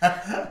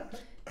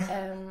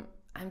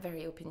 I'm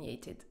very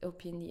opinionated.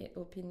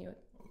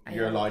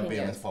 You're allowed to be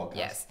on this podcast.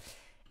 Yes.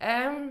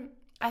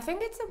 I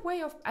think it's a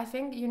way of. I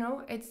think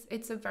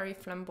it's a very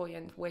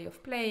flamboyant way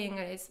of playing,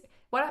 and it's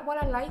what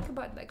I like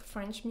about like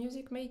French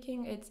music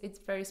making. It's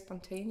very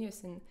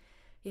spontaneous, and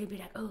you'll be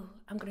like, oh,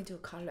 I'm gonna do a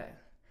color.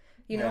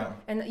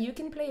 And you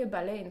can play a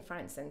ballet in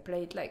France and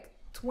play it like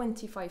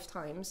 25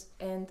 times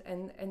and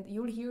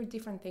you'll hear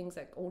different things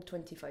like all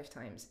 25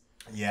 times.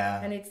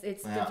 Yeah. And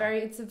it's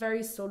a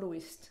very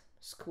soloist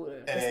school.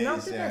 It's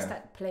not the best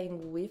at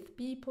playing with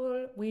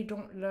people. We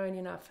don't learn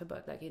enough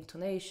about like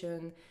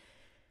intonation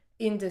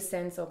in the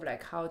sense of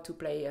like how to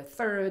play a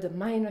third, a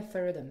minor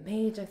third, a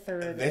major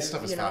third. This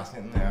stuff is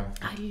fascinating, yeah.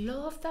 I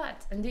love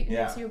that. And it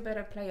makes you a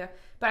better player.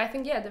 But I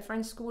think, the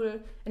French school,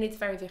 and it's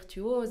very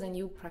virtuose, and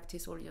you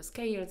practice all your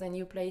scales, and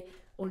you play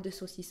all the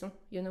saucissons.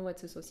 You know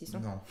what's a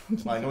saucisson? No.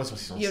 Well, I know a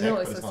saucisson You sec, know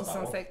a but it's not that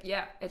saucisson one. sec.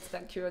 Yeah, it's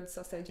that cured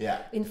sausage.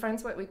 Yeah. In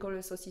France, what we call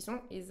a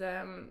saucisson is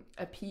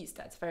a piece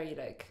that's very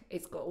like,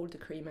 it's got all the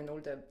cream and all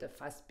the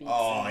fast beats.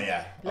 Oh,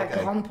 yeah. Like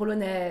Grande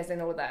Polonaise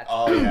and all that.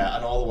 Oh, yeah.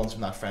 And all the ones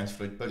from that French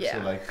flute book. So,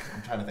 like,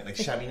 I'm trying to think, like,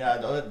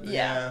 Chaminade.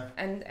 Yeah.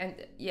 And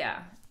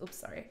oops,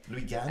 sorry.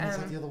 Louis Gann, is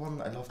that the other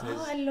one? I love this.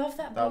 Oh, I love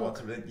that That book.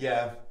 one's really,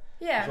 yeah.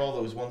 Yeah. There's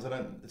all those ones in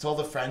it. It's all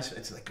the French.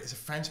 It's a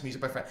French music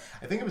by French.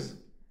 I think it was it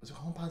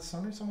Jean-Paul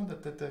Son or someone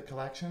that did the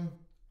collection?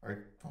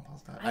 Or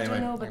Jean-Paul's dad? I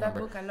don't know, but that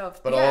book I love.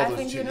 But I all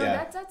think, those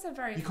that's a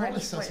very You call it a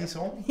French way of-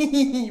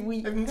 saucisson?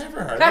 Oui. I've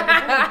never heard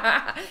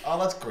that before. Oh,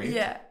 that's great.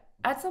 Yeah.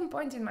 At some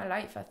point in my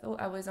life, I thought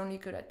I was only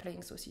good at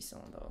playing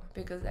saucisson, though,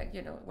 because like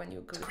when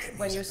you're good,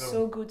 when you're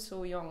so good,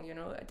 so young,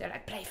 they're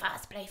like play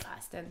fast,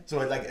 and so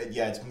like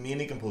it's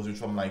mainly composers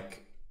from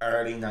like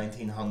early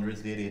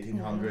 1900s, late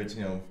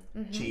 1800s,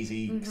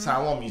 cheesy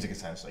salon music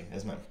essentially,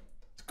 isn't it?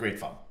 It's great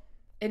fun.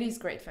 It is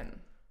great fun.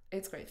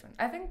 It's great fun.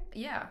 I think,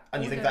 yeah.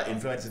 And you think that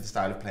influences the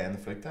style of playing the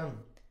flute then?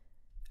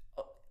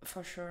 Oh,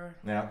 for sure.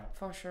 Yeah.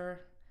 For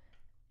sure.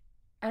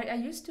 I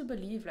used to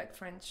believe like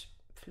French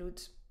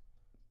flute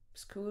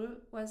school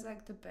was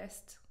like the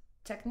best,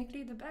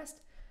 technically the best.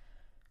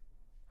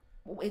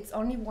 It's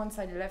only once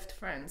I left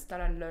France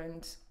that I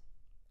learned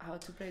how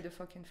to play the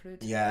fucking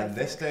flute. Yeah,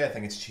 this day I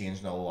think it's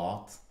changed a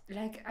lot.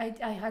 Like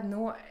I had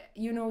no,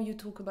 you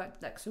talk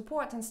about like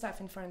support and stuff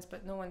in France,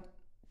 but no one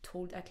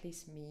told at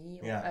least me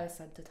or us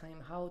at the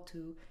time how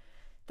to,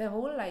 the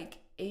whole like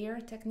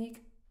air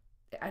technique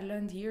I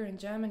learned here in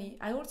Germany.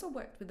 I also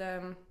worked with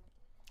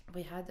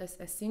we had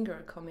a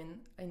singer come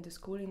in the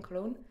school in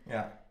Cologne.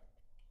 Yeah.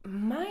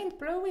 Mind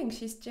blowing.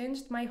 She's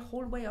changed my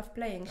whole way of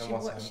playing.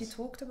 She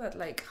talked about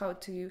like how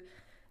to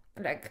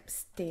like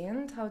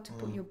stand, how to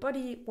put your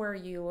body where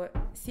you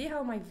see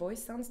how my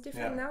voice sounds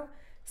different now.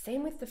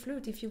 Same with the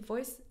flute. If your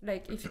voice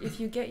like if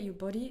you get your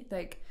body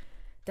like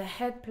the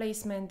head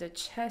placement, the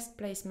chest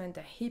placement,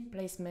 the hip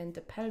placement,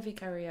 the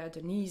pelvic area,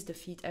 the knees, the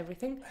feet,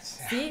 everything.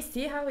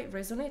 See how it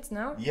resonates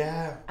now?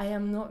 Yeah. I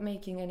am not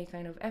making any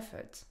kind of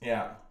effort.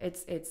 Yeah.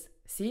 It's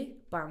see,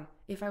 bam.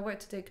 If I were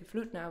to take a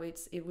flute now,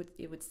 it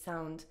would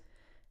sound.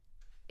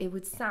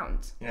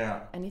 Yeah.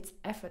 And it's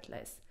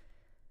effortless.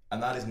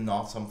 And that is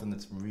not something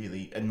that's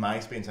really, in my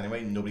experience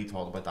anyway, nobody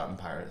talked about that in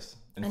Paris,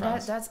 in and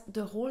France. That's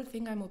the whole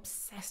thing. I'm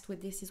obsessed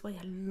with this. Is why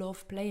I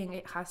love playing.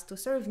 It has to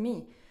serve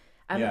me.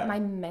 My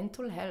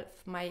mental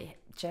health, my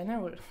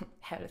general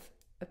health,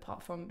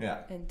 apart from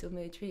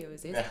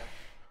endometriosis,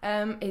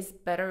 is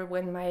better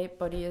when my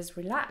body is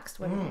relaxed.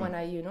 When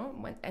I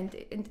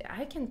and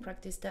I can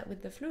practice that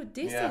with the flute.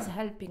 This is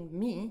helping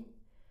me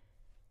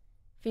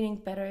feeling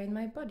better in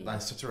my body.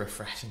 That's such a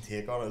refreshing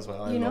take on it as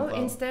well.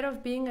 Instead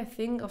of being a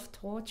thing of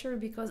torture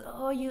because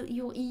all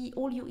your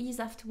E's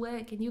have to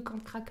work and you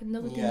can't crack a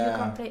note and you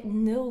can't play.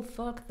 No,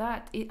 fuck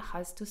that. It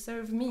has to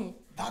serve me.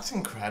 That's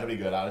incredibly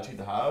good attitude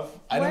to have.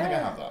 I don't think I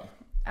have that.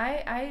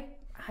 I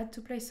had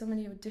to play so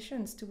many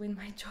auditions to win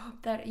my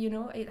job that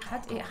it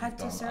had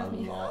to serve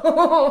me. You've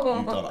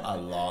done a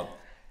lot.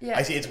 Yeah.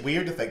 I see. It's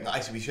weird to think.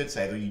 Actually, we should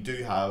say that you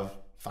do have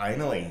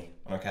finally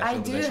an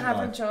orchestral position. I do have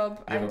now. a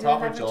job. You have a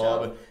proper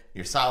job.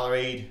 You're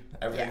salaried.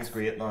 Everything's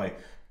great now.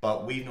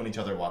 But we've known each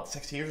other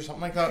 6 years or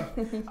something like that.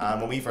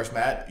 When we first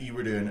met, you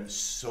were doing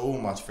so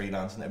much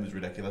freelancing. It was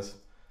ridiculous.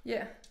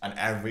 Yeah. And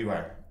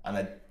everywhere. And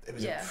it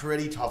was a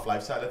pretty tough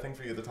lifestyle, I think,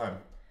 for you at the time.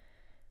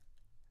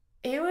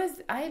 It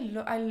was. I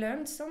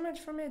learned so much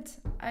from it.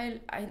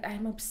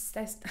 I'm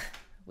obsessed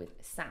with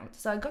sound.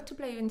 So I got to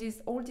play in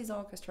all these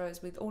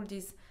orchestras with all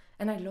these,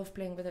 and I love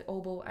playing with the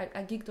oboe.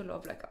 I gigged a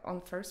lot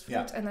on first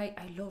flute, and I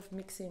love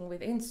mixing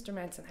with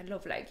instruments, and I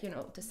love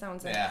the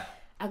sounds. And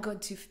I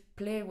got to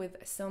play with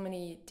so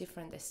many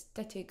different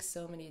aesthetics,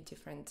 so many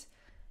different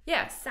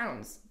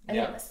sounds, and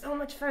it was so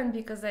much fun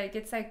because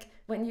it's like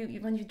when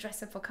you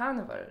dress up for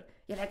carnival.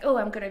 You're like, oh,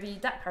 I'm gonna be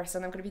that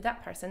person. I'm gonna be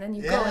that person, and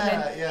you go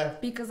and then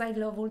because I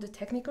love all the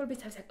technical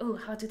bits. I was like, oh,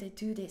 how do they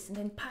do this? And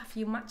then,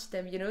 you match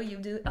them. You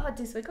do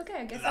this week. Okay,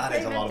 I guess I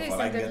play like this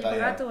and the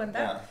vibrato and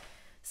that.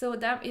 So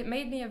that it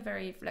made me a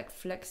very like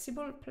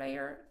flexible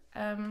player.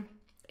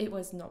 It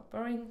was not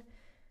boring.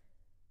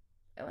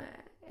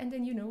 And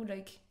then, you know,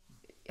 like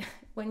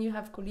when you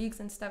have colleagues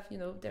and stuff, you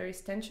know, there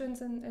is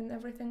tensions and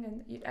everything.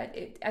 And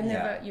I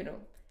never, you know,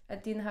 I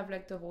didn't have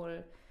like the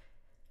whole,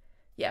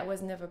 I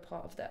was never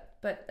part of that.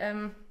 But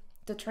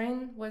the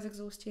train was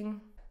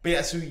exhausting. But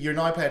yeah, so you're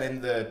now playing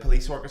in the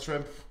police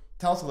orchestra.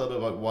 Tell us a little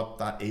bit about what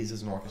that is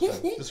as an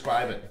orchestra.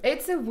 Describe it.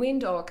 It's a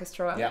wind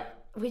orchestra. Yeah.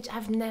 Which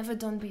I've never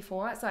done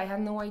before, so I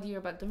had no idea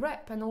about the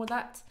rep and all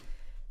that.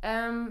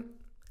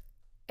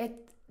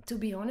 To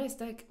be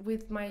honest, like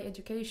with my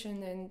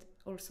education and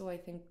also I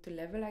think the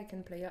level I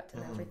can play at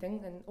and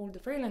everything and all the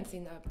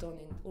freelancing I've done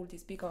in all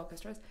these big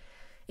orchestras,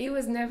 it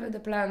was never the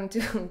plan to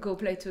go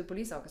play to a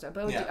police orchestra.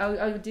 But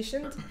I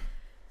auditioned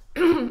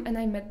and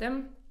I met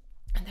them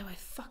and they were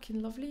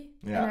fucking lovely.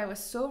 Yeah. And I was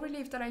so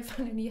relieved that I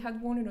finally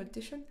had won an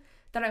audition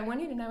that I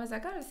went in and I was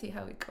like, I'll see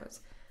how it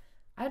goes.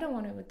 I don't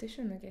want to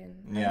audition again.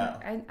 Yeah.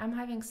 I'm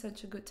having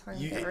such a good time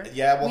there.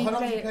 Yeah, well, how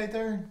long have you played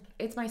there?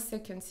 It's my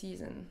second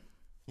season.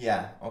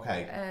 Yeah,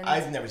 okay. And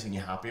I've never seen you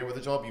happier with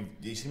the job.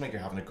 You seem like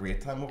you're having a great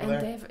time over there.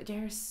 And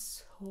they're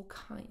so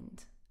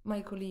kind.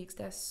 My colleagues,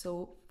 they're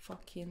so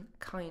fucking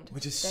kind.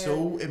 Which is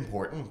so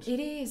important.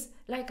 It is.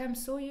 Like, I'm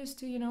so used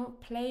to, you know,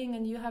 playing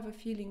and you have a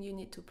feeling you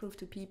need to prove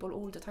to people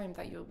all the time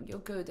that you're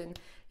good and,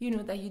 you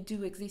know, that you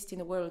do exist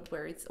in a world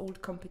where it's all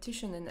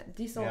competition and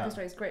this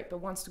orchestra is great but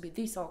wants to be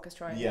this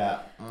orchestra. Yeah.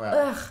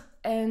 Ugh.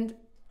 And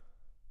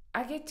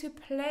I get to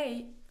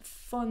play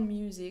fun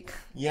music.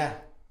 Yeah.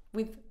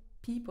 With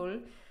people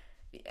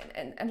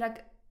and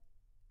like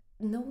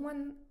no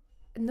one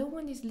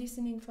is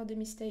listening for the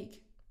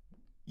mistake.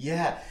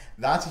 Yeah,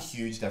 that's a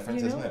huge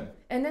difference, isn't it?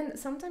 And then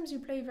sometimes you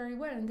play very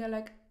well and they're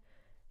like,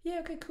 yeah,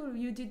 okay, cool,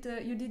 you did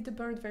the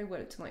bird very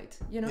well tonight,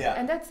 you know.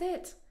 And that's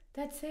it,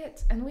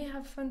 and we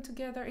have fun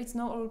together. It's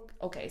not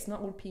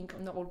all pink,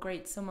 not all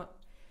great. Some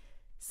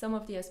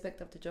of the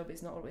aspect of the job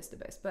is not always the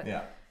best, but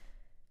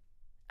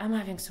I'm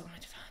having so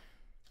much fun.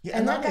 Yeah,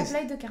 and like I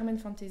played the Carmen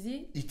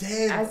Fantasy. You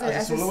did? As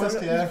a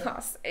soloist, yeah.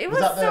 Yes. It was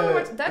so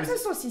much. That's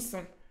a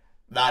saucisson.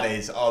 That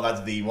is. Oh,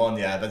 that's the one,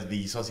 yeah. That's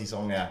the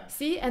saucisson, yeah.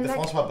 See, and the like,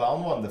 François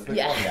Brown one, the flute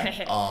one,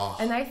 yeah. Oh.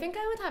 And I think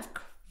I would have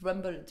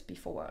crumbled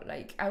before.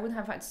 Like, I would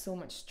have had so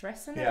much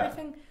stress and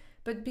everything.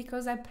 But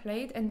because I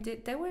played and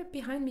they were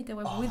behind me, they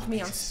were with me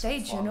on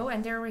stage, you know,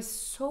 and there was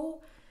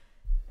so...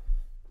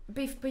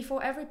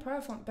 Before every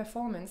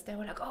performance, they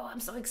were like, oh, I'm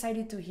so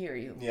excited to hear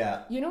you.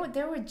 Yeah. You know,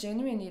 they were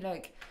genuinely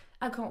like...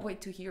 I can't wait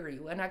to hear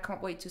you and I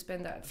can't wait to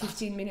spend that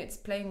 15 minutes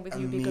playing with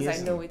you because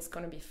I know it's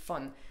going to be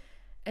fun.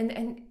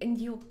 And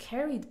you're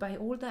carried by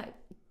all that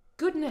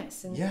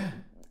goodness and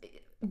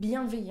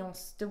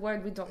bienveillance, the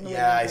word we don't know.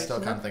 Yeah, I still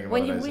can't think of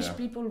when what you it is, wish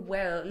people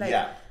well, like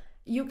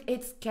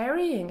it's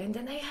carrying. And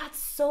then I had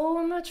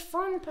so much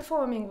fun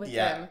performing with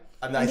them.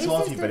 And I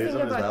saw a few videos of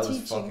it as well. It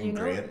was fucking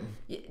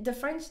great. The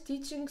French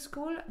teaching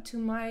school,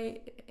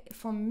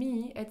 for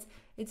me,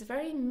 it's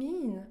very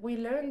mean. We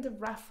learn the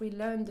rough, we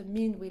learn the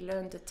mean, we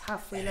learn the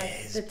tough, we learn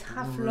the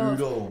tough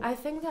love. I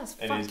think that's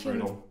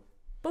fucking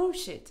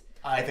bullshit.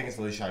 I think it's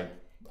really shite.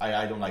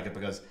 I don't like it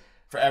because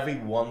for every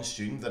one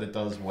student that it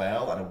does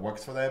well and it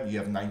works for them, you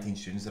have 19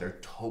 students that are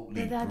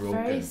totally that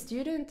broken. Very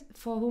student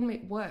for whom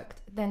it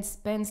worked then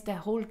spends their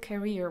whole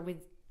career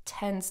with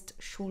tensed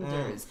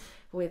shoulders,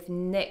 with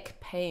neck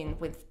pain,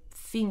 with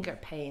finger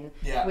pain,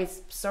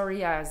 with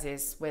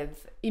psoriasis,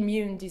 with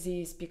immune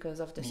disease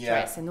because of the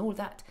stress and all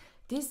that.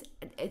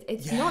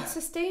 It's not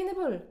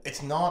sustainable.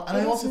 It's not. And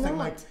I also think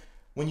like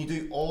when you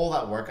do all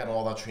that work and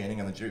all that training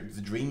and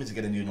the dream is to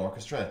get into an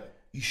orchestra,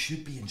 you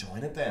should be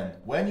enjoying it then.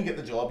 When you get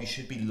the job, you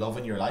should be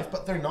loving your life,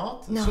 but they're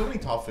not. No. So many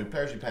top flute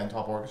players who play in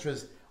top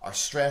orchestras are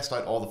stressed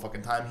out all the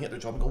fucking time, hate their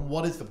job and go,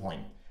 what is the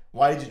point?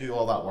 Why did you do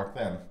all that work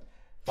then?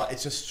 But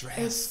it's just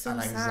stress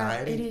and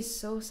anxiety. Sad. It is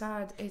so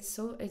sad. It's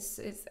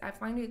I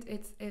find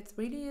it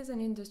really is an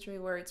industry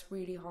where it's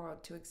really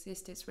hard to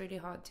exist. It's really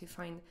hard to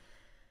find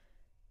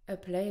a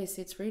place.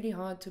 It's really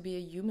hard to be a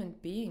human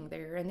being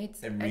there, and it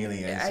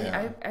really is.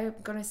 I'm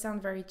gonna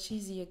sound very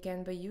cheesy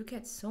again, but you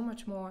get so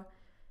much more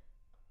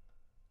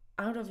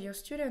out of your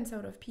students,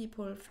 out of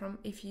people, from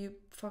if you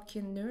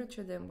fucking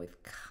nurture them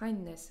with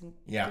kindness and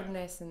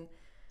goodness. And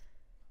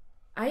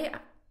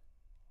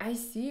I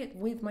see it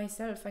with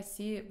myself. I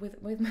see it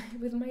with my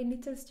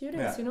little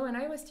students, you know. And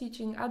I was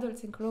teaching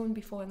adults in Cologne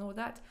before and all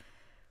that.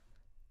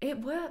 It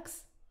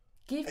works.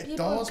 Give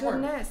people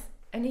goodness,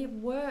 and it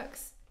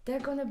works. They're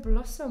gonna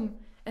blossom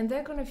and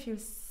they're gonna feel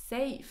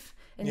safe.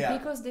 And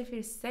because they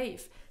feel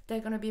safe,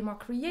 they're gonna be more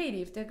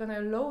creative. They're gonna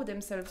allow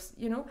themselves,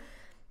 you know.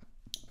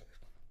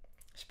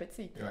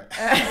 Spezi. Right.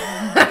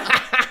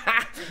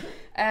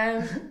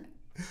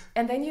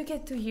 And then you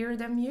get to hear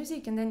the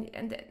music, and then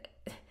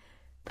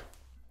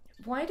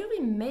why do we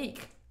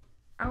make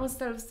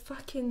ourselves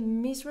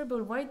fucking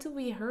miserable? Why do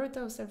we hurt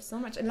ourselves so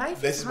much? And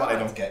this is what I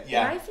don't get.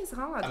 Yeah, life is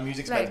hard. And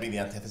music's meant to be the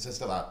antithesis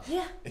to that.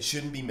 Yeah, it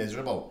shouldn't be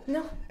miserable.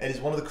 No, it is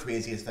one of the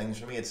craziest things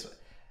for me. It's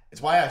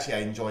why actually I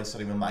enjoyed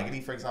studying with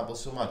Maggie, for example,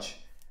 so much,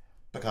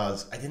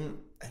 because I didn't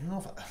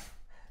know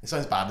if it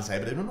sounds bad to say,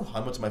 but I don't know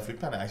how much of my flute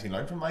playing I actually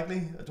learned from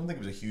Miley. I don't think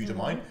it was a huge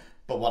amount,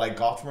 but what I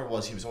got from her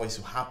was she was always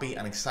so happy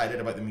and excited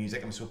about the music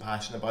and was so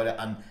passionate about it,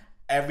 and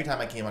every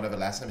time I came out of a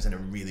lesson I was in a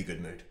really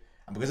good mood,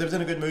 and because I was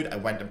in a good mood I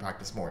went and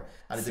practiced more,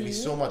 and it did me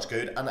so much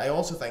good. And I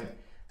also think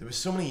there was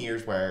so many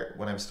years where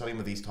when I was studying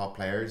with these top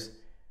players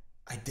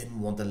I didn't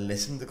want to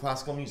listen to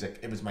classical music.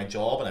 It was my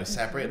job and I was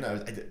separated,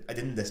 and I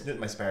didn't listen to it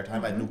in my spare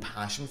time. I had no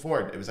passion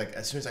for it. It was like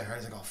as soon as I heard it,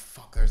 I was like, oh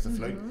fuck, there's the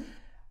flute.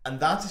 And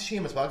that's a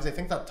shame as well, because I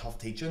think that tough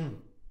teaching,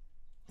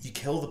 you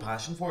kill the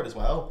passion for it as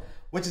well,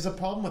 which is a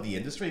problem with the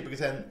industry, because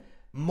then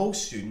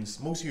most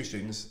of your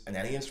students in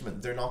any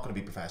instrument, they're not going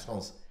to be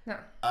professionals. No.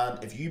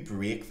 And if you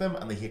break them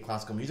and they hate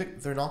classical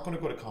music, they're not going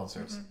to go to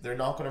concerts. They're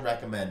not going to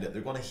recommend it.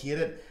 They're going to hate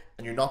it,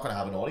 and you're not going to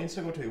have an audience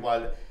to go to.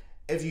 While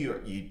if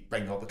you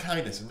bring up the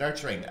kindness and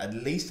nurturing, at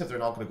least if they're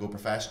not going to go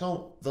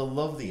professional, they'll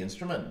love the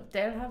instrument.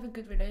 They'll have a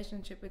good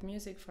relationship with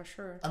music for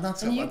sure. And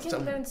that's and it. you That's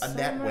can learn a so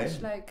net much.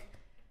 win. Like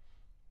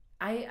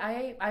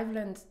I've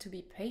learned to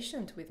be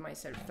patient with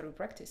myself through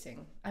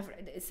practicing. I've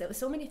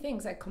so many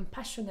things, like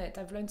compassionate.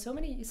 I've learned so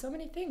many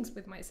things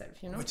with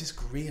myself, you know. Which is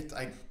great.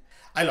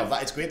 I love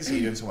that. It's great to see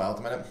you doing so well at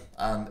the minute,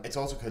 and it's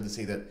also good to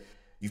see that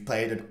you've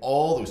played in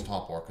all those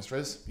top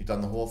orchestras. You've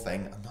done the whole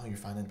thing, and now you're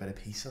finding a bit of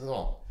peace of it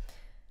all.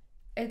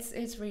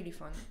 It's really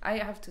fun, I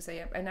have to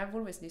say, and I've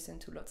always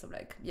listened to lots of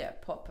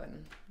pop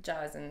and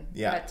jazz and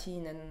Yeah.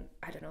 Latin and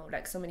I don't know,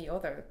 like so many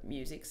other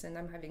musics, and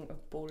I'm having a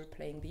ball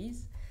playing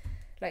these,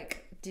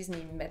 like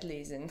Disney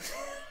medleys and.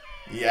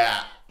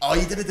 Yeah. Oh,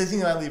 you did a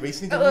Disney medley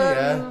recently, didn't you?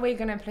 Yeah. We're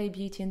gonna play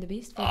Beauty and the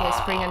Beast for the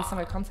spring and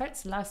summer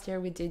concerts. Last year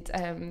we did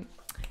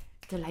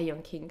the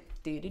Lion King.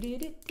 That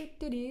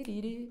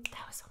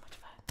was so much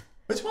fun.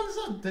 Which one is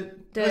that?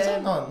 What's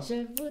that on?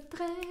 Je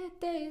voudrais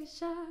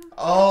déjà.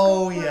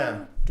 Oh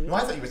yeah. No,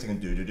 I thought you were singing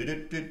do do do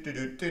do do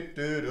do do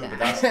do do, but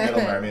that's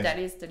Little Mermaid. That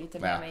is the Little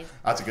Mermaid.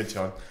 That's a good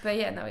tune. But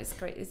yeah, no, it's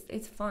great.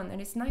 It's fun,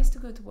 and it's nice to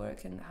go to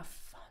work and have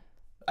fun.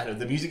 I know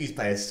the music he's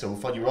playing is so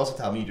fun. You were also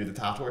telling me you do the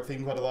Tatwork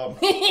theme quite a lot.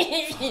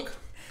 Fuck.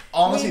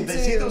 Honestly,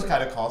 see those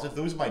kind of concerts,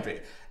 those are my dream.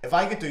 If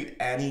I could do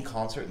any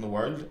concert in the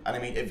world, and I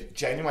mean, if you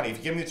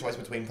give me the choice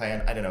between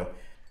playing, I don't know,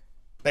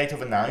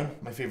 Beethoven 9,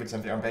 my favourite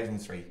symphony, or Beethoven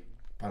 3,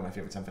 probably my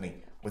favourite symphony,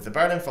 with the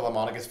Berlin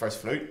Philharmonic's first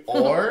flute,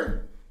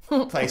 or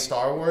play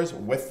Star Wars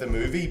with the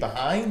movie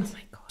behind. Oh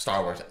my God.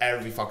 Star Wars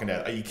every fucking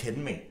day. Are you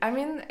kidding me? I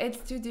mean, it's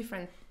two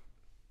different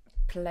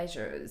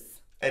pleasures.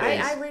 It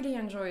is. I really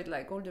enjoyed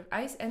like all the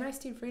I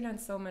still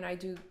freelance some, and I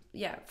do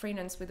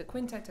freelance with the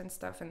quintet and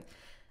stuff, and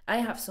I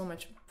have so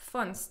much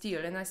fun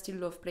still, and I still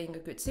love playing a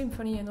good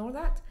symphony and all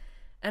that.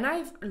 And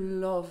I've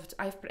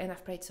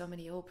played so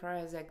many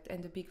operas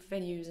and the big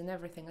venues and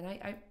everything,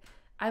 and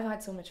I've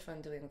had so much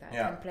fun doing that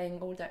and playing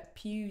all that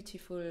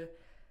beautiful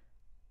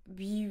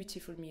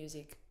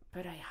music.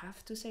 But I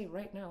have to say,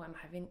 right now I'm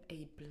having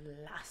a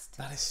blast.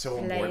 That is so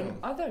playing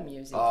important. other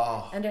music,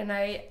 and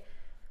then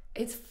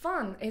it's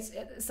fun. It's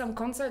some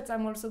concerts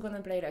I'm also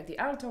gonna play like the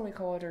alto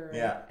recorder.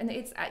 Yeah. And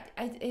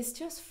it's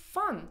just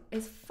fun.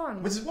 It's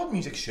fun. Which is what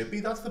music should be.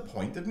 That's the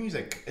point of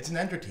music. It's an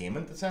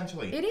entertainment,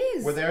 essentially. It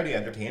is. We're there to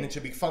entertain. It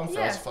should be fun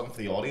for us, fun for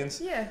the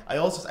audience. Yeah.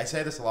 I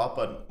say this a lot,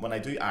 but when I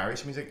do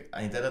Irish music,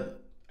 I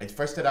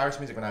first did Irish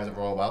music when I was at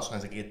Royal Welsh when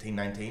I was like 18,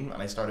 19,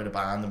 and I started a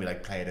band and we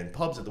like played in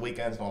pubs at the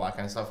weekends and all that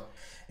kind of stuff.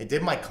 It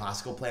did my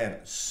classical playing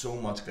so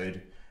much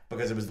good,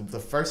 because it was the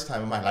first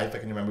time in my life I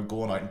can remember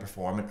going out and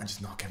performing and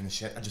just not giving a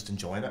shit and just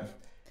enjoying it.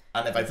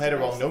 And if I played a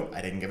wrong note,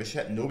 I didn't give a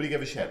shit. Nobody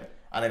gave a shit.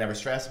 And I never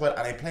stressed about it.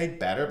 And I played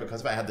better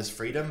because I had this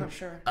freedom. For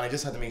sure. And I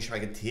just had to make sure I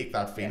could take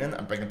that feeling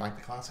and bring it back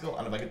to classical.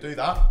 And if I could do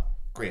that,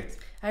 great.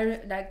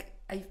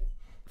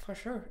 For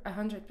sure,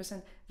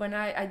 100%. When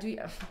I do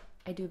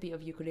a bit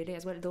of ukulele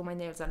as well, though my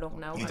nails are long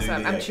now. You So do,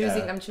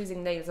 I'm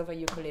choosing nails over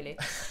ukulele.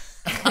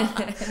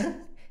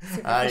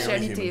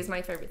 Superficiality is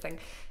my favorite thing.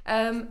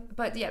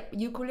 But yeah,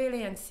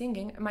 ukulele and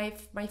singing,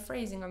 my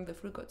phrasing on the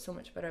flute got so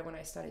much better when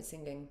I started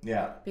singing.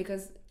 Yeah.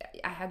 Because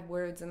I had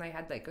words and I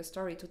had like a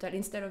story to tell,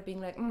 instead of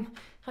being like,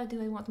 how do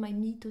I want my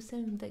me to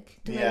sound? Like,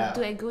 do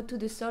I go to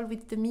the sol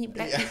with the me?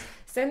 Like,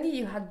 suddenly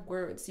you had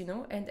words, you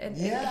know, and it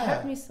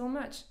helped me so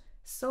much.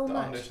 So to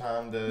much.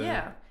 Understand the...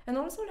 Yeah. And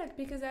also like,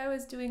 because I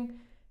was doing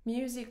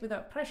music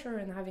without pressure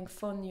and having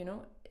fun, you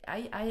know,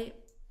 I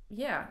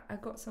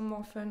got some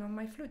more fun on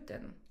my flute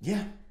then.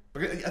 Yeah.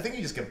 I think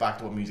you just get back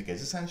to what music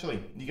is,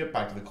 essentially. You get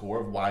back to the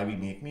core of why we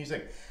make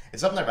music.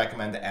 It's something I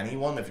recommend to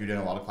anyone if you're doing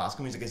a lot of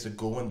classical music, is to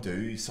go and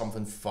do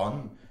something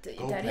fun.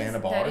 Go play in a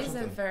bar or something. That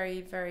is a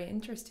very, very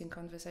interesting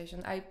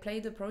conversation. I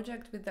played a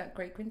project with that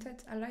great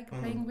quintet I like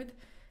playing with.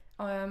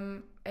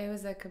 It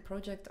was like a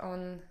project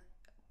on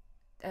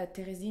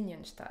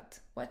Theresienstadt.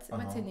 What's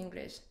in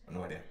English?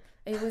 No idea.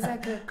 It was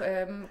like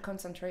a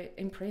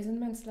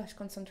imprisonment /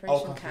 concentration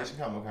camp. Concentration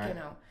camp, okay.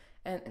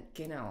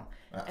 Genau.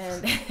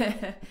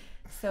 And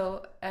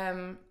so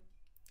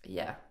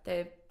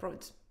they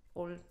brought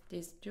all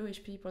these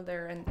Jewish people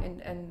there,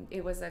 and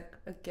it was like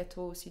a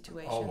ghetto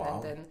situation. Oh,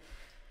 wow. And then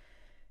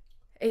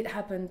it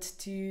happened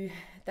to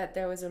that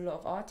there was a lot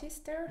of artists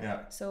there.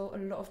 Yeah. So a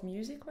lot of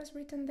music was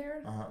written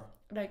there,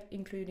 like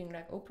including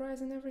like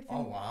operas and everything.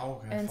 Oh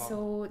wow. Okay, and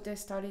so they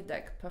started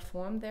like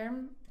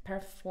performing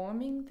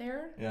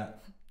there. Yeah.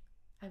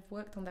 I've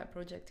worked on that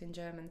project in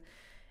German.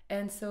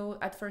 And so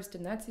at first the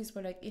Nazis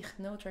were like, ich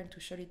no, trying to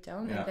shut it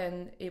down. And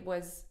then it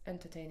was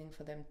entertaining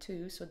for them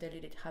too. So they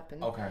let it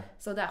happen. Okay.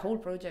 So that whole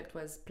project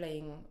was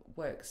playing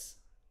works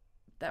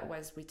that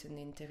was written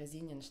in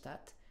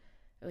Theresienstadt,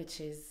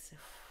 which is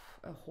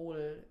a whole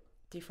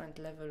different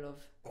level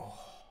of...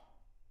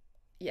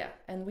 Yeah,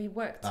 and we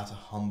worked... That's a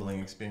humbling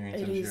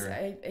experience, I'm sure.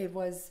 It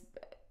was...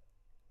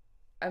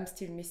 I'm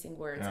still missing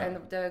words. Yeah.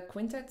 And the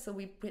quintet, so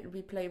we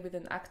play with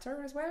an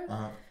actor as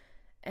well.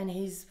 And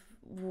he's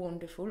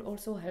wonderful.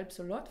 Also helps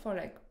a lot for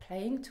like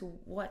playing, to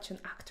watch an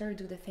actor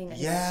do the thing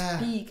and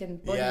speak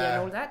and body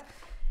and all that.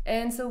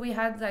 And so we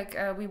had like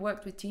we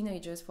worked with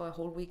teenagers for a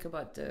whole week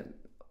about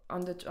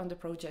on the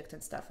project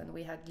and stuff, and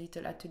we had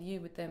little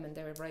atelier with them, and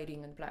they were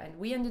writing and blah. And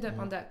we ended up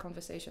on that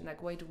conversation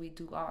like, why do we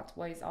do art?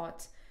 Why is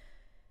art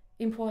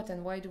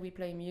important? Why do we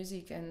play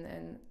music?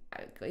 And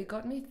it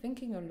got me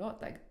thinking a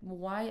lot, like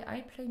why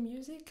I play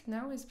music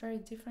now is very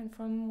different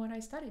from when I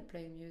started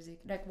playing music.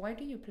 Like, why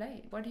do you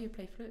play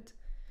flute?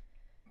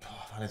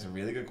 Oh, that is a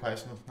really good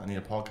question. I need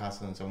a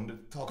podcast on its own to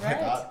talk about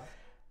that.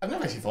 I've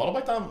never actually thought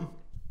about that.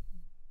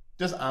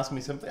 Just ask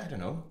me simply, I don't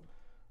know.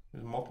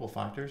 There's multiple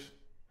factors.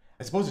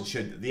 I suppose it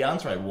should. The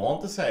answer I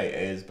want to say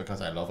is because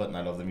I love it and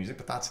I love the music,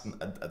 but that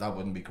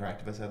wouldn't be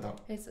correct if I said that.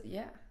 It's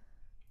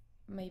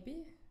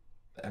maybe.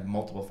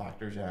 Multiple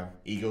factors,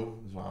 ego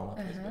as well.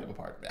 That plays a bit of a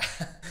part.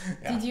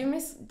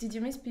 Did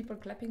you miss people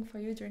clapping for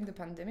you during the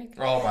pandemic?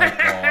 Oh my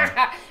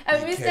god!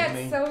 I missed that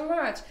so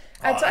much.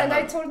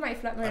 I told my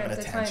flatmate at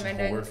the time, and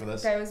then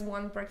there was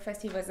one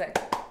breakfast. He was like,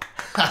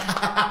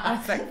 I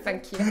was like,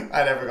 thank you.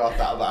 I never got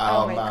that, but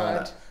oh my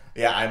god.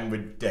 Yeah, I'm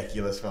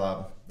ridiculous for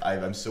that.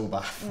 I'm so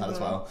bad for that as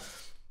well.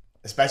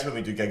 Especially when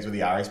we do gigs with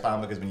the Irish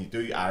band, because when you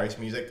do Irish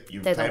music,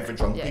 you're playing for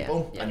drunk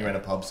people and you're in a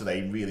pub, so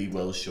they really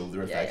will show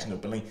their affection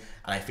openly.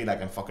 And I feel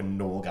like I'm fucking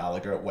Noel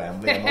Gallagher at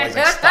Wembley. I'm always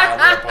like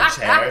standing up on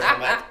chairs.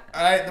 I'm like,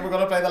 alright, then we're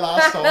going to play the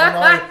last song now.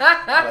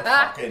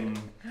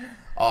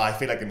 I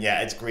feel like,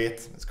 it's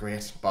great. It's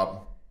great.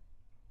 But,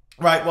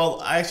 right,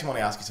 well, I actually want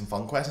to ask you some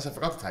fun questions. I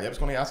forgot to tell you I was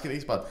going to ask you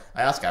these, but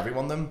I ask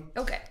everyone them.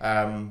 Okay.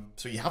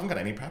 So you haven't got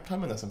any prep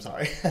time on this, I'm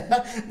sorry.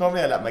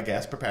 Normally I let my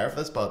guests prepare for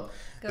this, but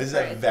this is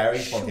a very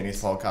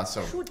spontaneous podcast.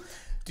 So, do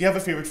you have a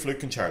favourite flute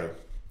concerto?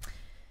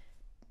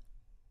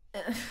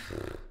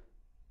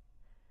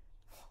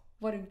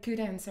 What a good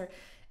answer.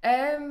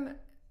 I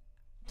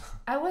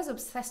was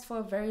obsessed for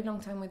a very long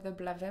time with the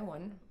Blavet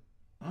one.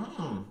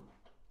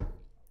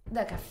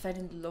 Like I fell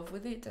in love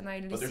with it, and I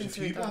listened to it. But there's a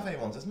few Blavet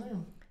ones,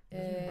 isn't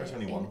there? There's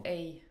only one.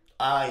 A.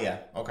 Ah,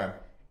 yeah. Okay.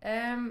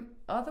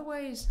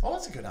 Otherwise... Oh,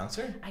 that's a good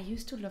answer. I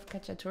used to love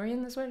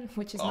Cacciatorian as well,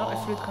 which is not a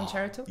flute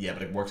concerto. Yeah,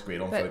 but it works great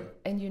on flute.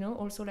 And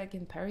also like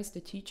in Paris, the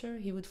teacher,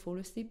 he would fall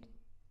asleep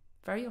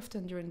very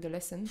often during the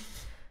lesson.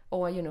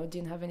 Or,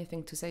 didn't have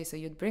anything to say, so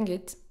you'd bring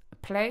it,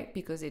 play,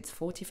 because it's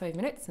 45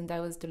 minutes, and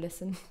that was the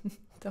lesson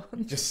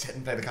done. Just sit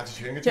and play the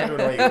Cacciatorian concerto,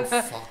 and you go,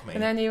 fuck me.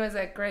 And then he was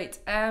like, great.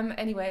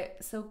 Anyway,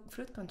 so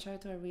flute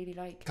concerto I really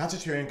like.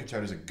 Cacciatorian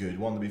concerto is a good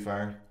one, to be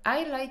fair.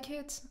 I like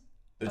it.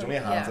 There's only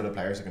a handful of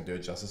players that can do it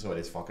justice, so it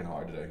is fucking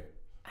hard to do.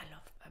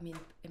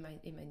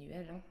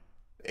 Emmanuel.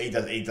 He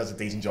does a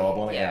decent job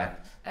on it,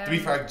 to be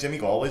fair, Jimmy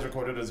Galway's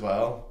recorded it as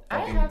well. I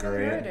haven't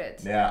heard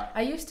it. Yeah.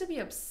 I used to be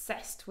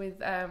obsessed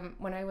with,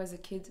 when I was a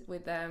kid,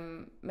 with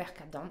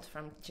Mercadante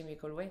from Jimmy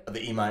Galway.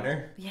 The E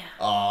minor? Yeah.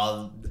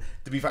 To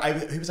be fair, I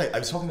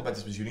was talking about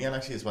this with Julian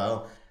actually as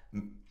well.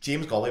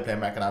 James Galway playing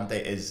Mercadante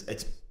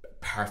it's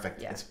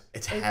perfect. Yeah.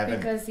 It's heaven.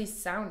 Because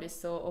his sound is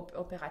so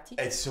operatic.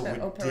 It's so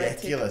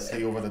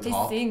ridiculously over the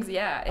top. He sings,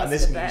 and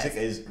this music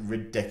is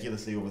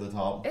ridiculously over the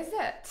top. Is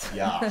it?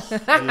 Yeah,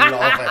 I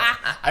love it.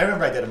 I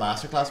remember I did a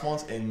masterclass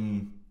once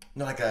in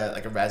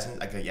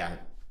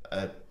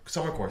a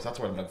summer course. That's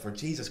what I'm looking for.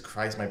 Jesus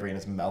Christ, my brain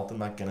is melting.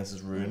 That Guinness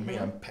has ruined me.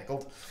 I'm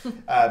pickled.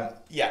 I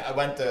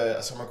went to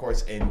a summer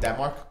course in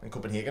Denmark, in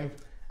Copenhagen,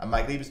 and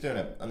Mike Lee was doing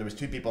it. And there was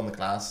two people in the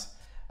class.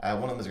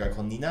 One of them was a girl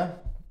called Nina.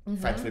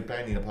 French flute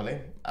player, Nina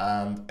Pulley,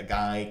 and a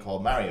guy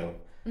called Mario.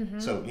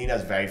 So Nina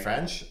is very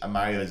French and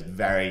Mario is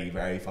very,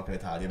 very fucking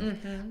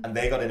Italian. And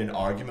they got in an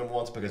argument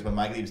once because when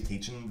Maggie was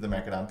teaching the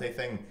Mercadante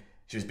thing,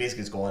 she was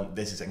basically just going,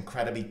 this is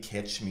incredibly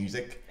kitsch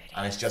music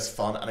and it's just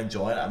fun and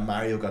enjoying it. And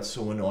Mario got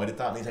so annoyed at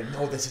that and he's like,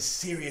 no, this is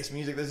serious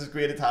music, this is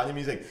great Italian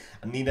music.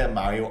 And Nina and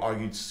Mario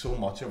argued so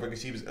much over it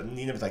because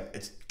Nina was like,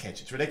 it's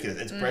kitsch, it's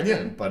ridiculous, it's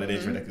brilliant, but it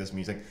is ridiculous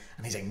music.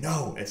 And he's like,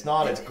 no, it's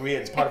not, it's great,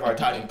 it's part of our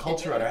Italian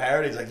culture and our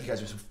heritage. Like, you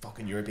guys are so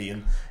fucking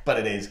European, but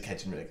it is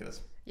kitsch and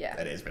ridiculous. Yeah,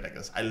 it is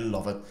ridiculous. I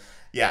love it.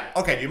 Yeah.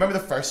 Okay, do you remember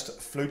the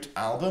first flute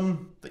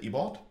album that you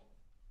bought?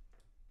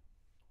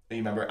 That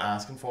you remember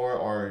asking for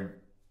or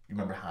you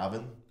remember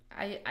having?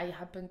 I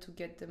happened to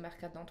get the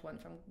Mercadante one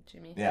from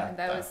Jimmy. Yeah, and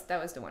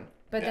that was the one.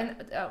 But then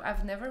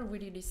I've never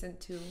really listened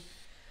to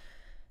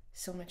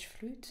so much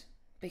flute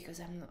because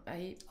I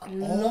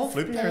love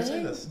flute players say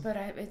playing, this. but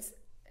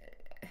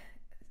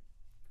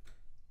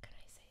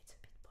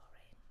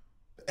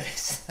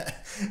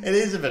It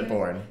is a bit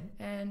boring.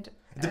 And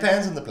It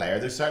depends on the player.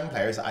 There's certain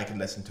players that I could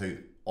listen to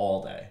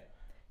all day.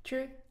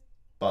 true.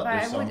 But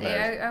there's some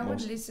players. I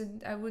would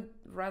listen. I would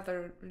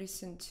rather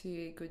listen to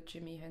a good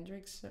Jimi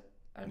Hendrix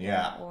album.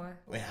 Yeah. Or,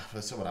 Yeah,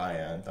 that's what I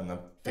am. I'm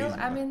not no, phasing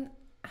I it. mean,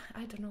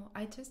 I don't know.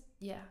 I just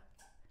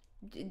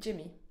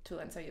Jimmy, to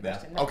answer your Yeah.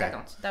 question. No, Okay. I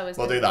don't. That was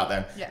We'll do that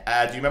then.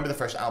 Yeah. Do you remember the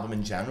first album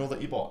in general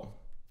that you bought?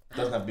 It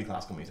doesn't have to be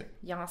classical music.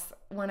 Yes.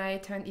 When I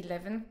turned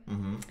 11,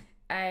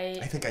 I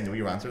think I know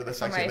your answer to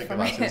this. Actually, I think for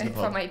your answer is in the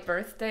for pub. my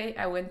birthday,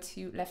 I went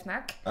to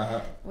Lefnac Uh-huh.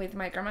 with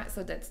my grandma.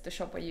 So that's the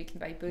shop where you can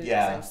buy books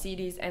Yeah. and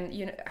CDs. And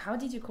you know, how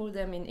did you call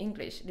them in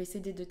English? Les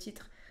CD de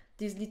titre.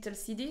 These little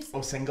CDs.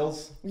 Oh,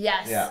 singles?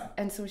 Yes. Yeah.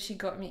 And so she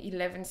got me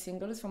 11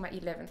 singles for my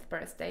 11th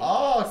birthday.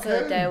 Oh, So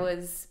cool. there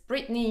was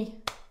Britney.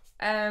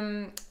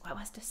 What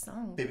was the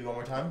song? Baby One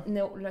More Time?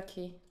 No,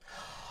 Lucky.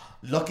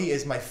 Lucky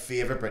is my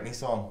favourite Britney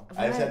song.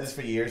 I've said Right. this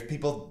for years.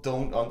 People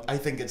don't... I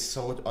think it's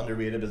so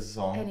underrated as a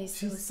song. And it's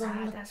so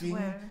sad as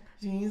well.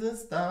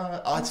 Jesus,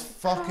 oh, it's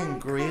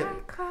fucking Cry, great. cry,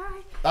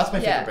 cry. That's my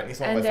favourite Britney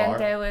song and by then far.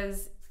 there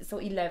was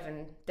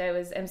 11. There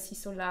was MC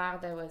Solar.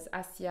 There was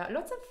Asia.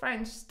 Lots of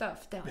French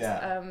stuff. There was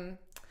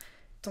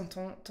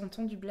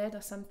Tonton du Bled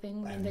or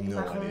something. I have Like no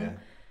Marron. idea.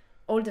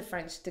 All the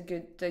French, the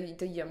good,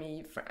 the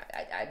yummy,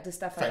 the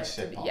stuff French I like to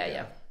shit be. pop,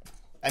 Yeah.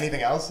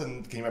 Anything else?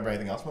 And can you remember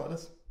anything else about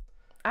this?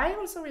 I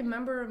also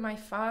remember my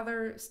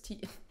father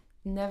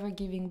never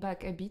giving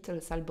back a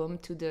Beatles album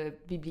to the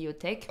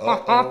bibliothèque.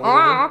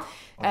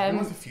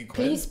 With a few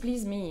quid.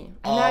 Please me.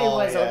 And I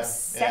was yeah,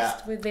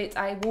 obsessed with it.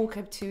 I woke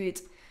up to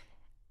it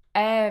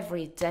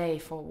every day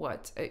for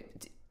what,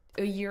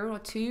 a year or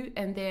two,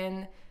 and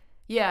then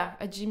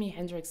a Jimi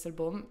Hendrix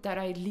album that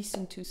I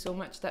listened to so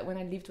much that when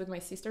I lived with my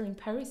sister in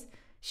Paris,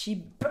 she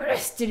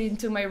bursted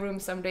into my room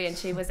someday and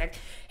she was like,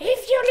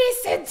 "If you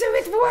listen to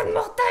it one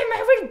more time,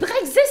 I will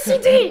break the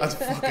CD." That's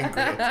fucking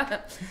great.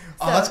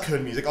 That's cool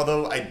music.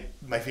 Although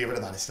my favourite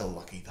of that is still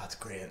Lucky. That's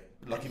great.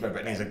 Lucky by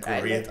Britney is a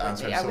great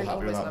answer. I'm I so will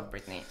happy with always that. love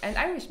Britney. And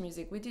Irish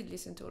music. We did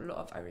listen to a lot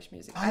of Irish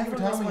music. I I've would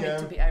always tell you, wanted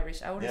to be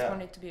Irish. I always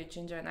wanted to be a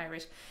ginger and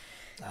Irish.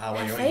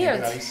 Well, you're Failed.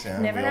 nice. Yeah,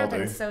 Never we all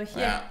happened. do. So here.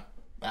 Yeah.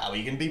 Well,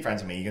 you can be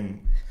friends with me. You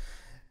can.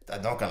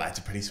 I'm not gonna lie, it's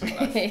a pretty sweet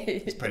life.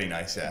 It's pretty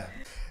nice, yeah.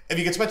 If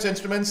you could switch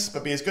instruments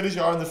but be as good as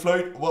you are on the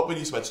flute, what would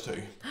you switch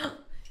to?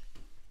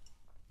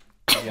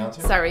 The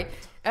answer? Sorry.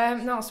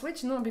 No,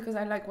 switch no, because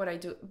I like what I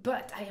do.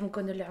 But I am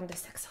gonna learn the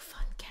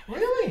saxophone,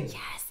 Karen. Really?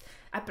 Yes.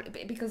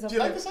 Because of Do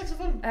you like the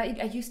saxophone? I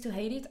used to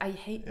hate it. I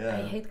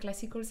hate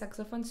classical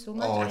saxophone so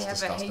much. Oh, I it's have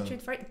disgusting. a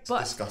hatred for it. It's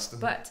disgusting.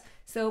 But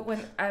so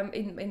when I'm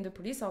in the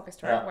police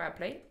orchestra where I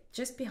play,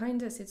 just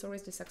behind us it's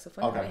always the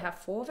saxophone. Okay. We have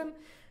 4 of them.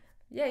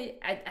 Yeah,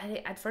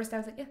 I at first I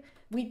was like,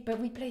 we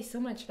play so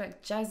much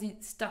like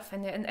jazzy stuff,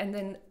 and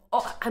then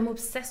I'm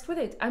obsessed with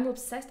it. I'm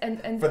obsessed, and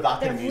For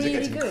that they're kind of music,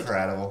 really it's good.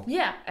 incredible.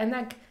 Yeah, and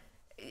like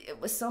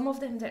some of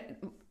them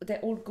they're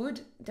all good.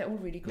 They're all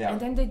really good, Yeah.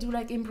 and then they do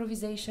like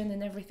improvisation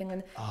and everything,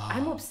 and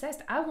I'm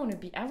obsessed. I want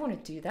to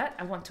do that.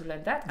 I want to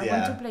learn that. I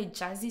want to play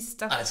jazzy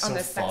stuff And it's on so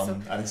the fun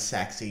saxophone. and it's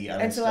sexy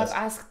and, And it's so just...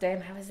 I've asked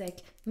them. I was like,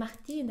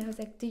 Martine,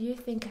 do you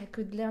think I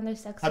could learn a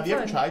saxophone? Have you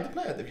ever tried to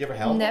play it? Have you ever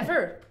held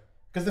Never.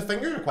 Because the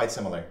fingers are quite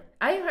similar.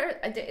 I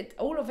heard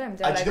all of them.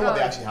 They're And like, do you know what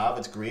they actually have?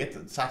 It's great.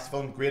 The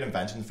saxophone, great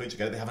invention. The flute, you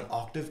get it. They have an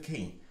octave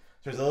key.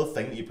 So there's a little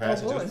thing that you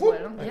press and it as just well,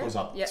 whoop, and it yeah. goes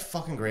up. Yeah. It's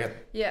fucking great.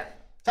 Yeah.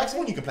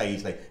 Saxophone you can play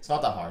easily. It's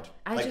not that hard.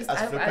 I as a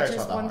flute player, it's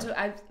not that want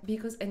hard. to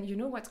because and you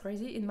know what's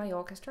crazy in my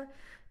orchestra,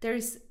 there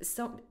is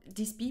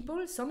these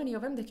people, so many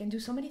of them, they can do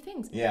so many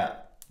things. Yeah.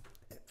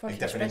 For Like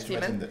different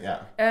instruments.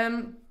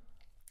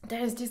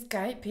 There's this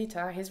guy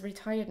Peter. He's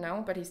retired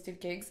now, but he still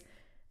gigs.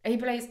 He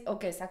plays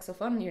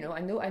saxophone. You know, I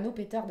know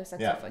Peter the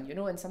saxophone. You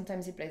know, and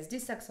sometimes he plays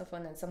this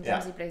saxophone, and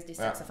sometimes he plays this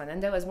saxophone.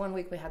 And there was one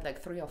week we had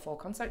like 3 or 4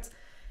 concerts.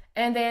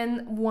 And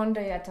then one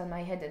day I turn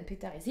my head and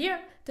Peter is here.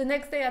 The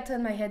next day I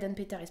turn my head and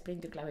Peter is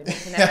playing the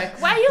clarinet. And I'm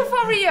like, why are you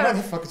for real? Where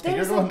the fuck is Peter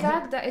There's going?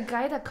 a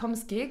guy that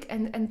comes gig,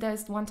 and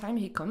there's one time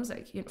he comes,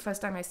 like,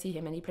 first time I see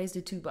him, and he plays the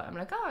tuba. I'm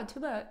like,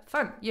 tuba,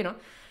 fun, you know.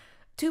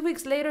 2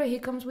 weeks later, he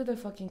comes with a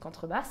fucking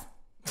contrebass.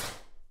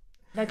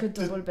 Like a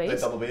double bass. The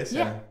double bass,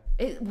 yeah.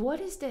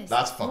 What is this?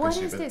 That's fucking What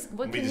stupid. is this?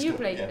 What We can just you go-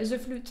 play? yeah. Is a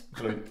flute.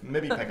 Flute.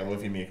 Maybe pick up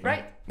if you make me.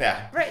 Right.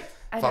 Yeah. Right.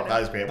 I Fuck, don't know.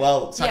 that is great.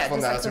 Well,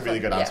 saxophone, the that's a really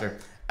good saxophone,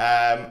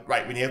 answer.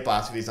 Right, we need to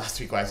blast through these last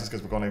 3 questions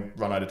because we're going to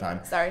run out of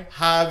time. Sorry.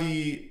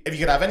 If you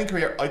could have any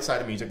career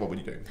outside of music, what would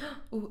you do?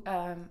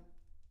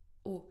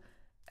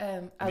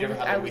 Have you ever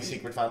had a wee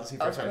secret fantasy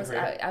for a certain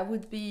career? I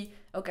would be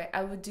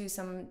I would do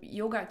some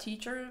yoga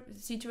teacher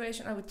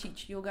situation. I would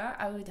teach yoga.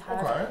 I would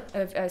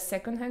have a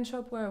second-hand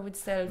shop where I would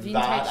sell vintage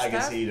That stuff. I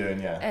can see you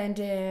doing, yeah. And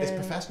Is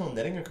professional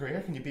knitting a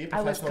career? Can you be a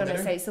I was professional gonna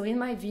knitter? say, so in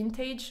my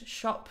vintage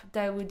shop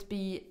there would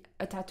be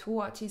a tattoo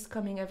artist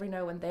coming every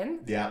now and then.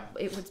 Yeah.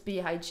 It would be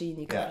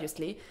hygienic, Yeah.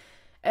 obviously.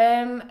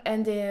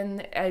 And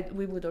then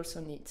we would also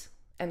knit.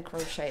 and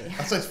crochet.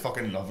 That sounds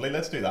fucking lovely.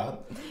 Let's do that.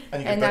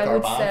 And you can And book I our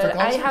would band for sell.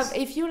 I concerts. have.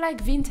 If you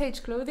like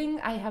vintage clothing,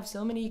 I have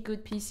so many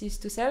good pieces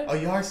to sell. Oh,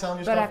 you are selling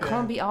your But stuff? I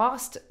can't be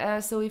asked.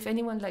 So if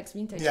anyone likes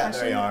vintage Yeah, there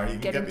fashion, you are. You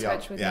can get in get me up.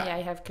 touch with Yeah. me.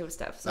 I have cool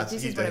stuff. So That's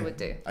this you is what I do. would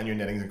do. And your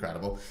knitting's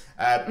incredible.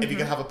 If you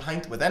could have a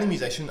pint with any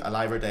musician,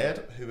 alive or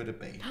dead, who would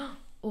it be?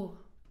 Oh.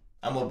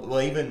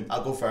 And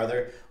I'll go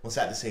further. We'll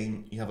set the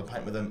scene. You have a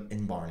pint with them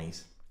in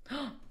Barney's.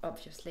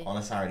 Obviously. On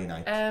a Saturday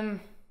night.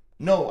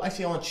 No,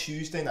 actually on a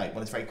Tuesday night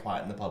when it's very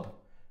quiet in the pub.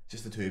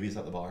 Just the two of you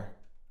at the bar.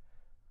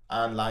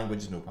 And language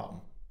is no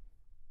problem.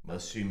 We'll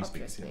assume you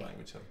speak the same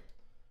language. So.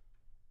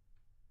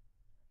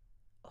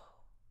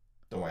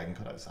 Don't worry, I can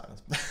cut out the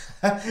silence.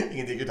 You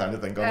can take your time to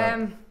think on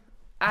that.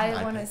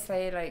 I want to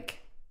say like...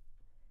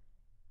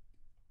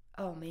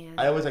 Oh man.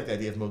 I always like the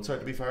idea of Mozart,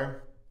 to be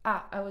fair.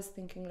 I was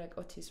thinking like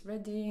Otis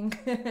Redding.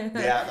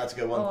 Yeah, that's a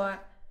good one. Or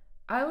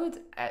I would...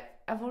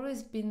 I've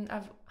always been...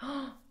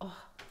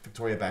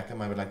 Victoria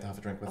Beckham, I would like to have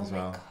a drink with as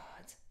well.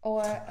 Oh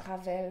my god. Or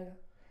Ravel.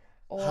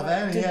 Or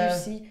Ravel,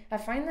 Debussy. yeah. I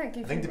find like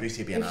I think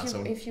Debussy would be an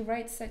asshole. If you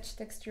write such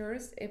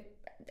textures,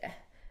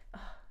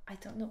 I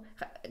don't know.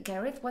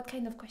 Gareth, what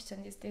kind of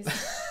question is this?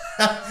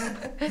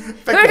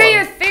 Who do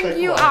you think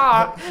you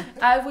are?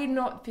 I will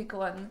not pick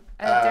one.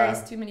 There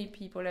is too many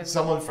people.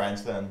 Someone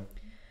French then.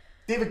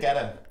 David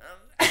Guetta.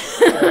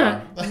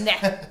 Nah.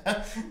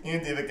 You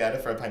and David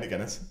Guetta for a pint of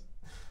Guinness.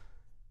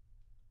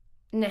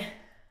 Nah.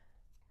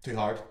 Too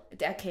hard?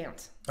 I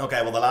can't.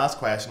 Okay, well the last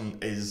question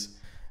is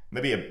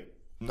maybe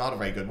not a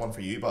very good one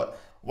for you, but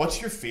what's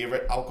your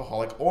favourite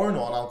alcoholic or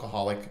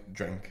non-alcoholic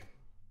drink?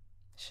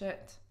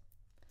 Shit.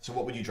 So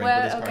what would you drink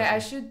with this person? I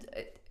should...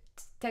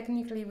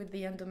 technically with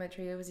the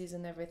endometriosis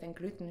and everything,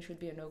 gluten should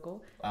be a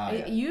no-go.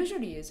 It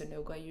usually is a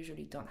no-go. I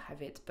usually don't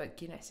have it, but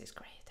Guinness is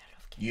great. I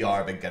love Guinness. You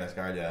are a big Guinness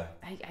girl, yeah.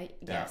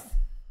 Yes.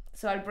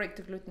 So I'll break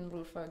the gluten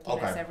rule for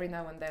Guinness every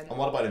now and then. And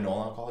what about a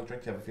non-alcoholic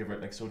drink? Do you have a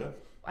favourite like soda?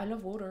 I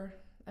love water.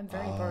 I'm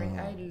very boring.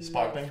 I love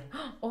sparkling.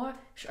 Or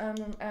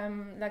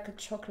like a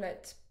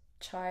chocolate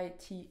chai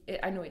tea.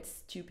 I know it's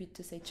stupid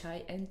to say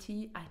chai and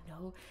tea. I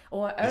know.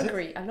 Or Earl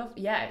Grey. I love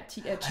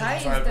tea.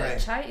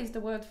 Chai is the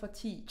word for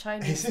tea. Chai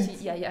means tea.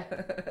 Yeah.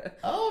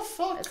 Oh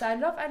fuck. So I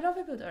love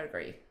a good Earl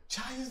Grey.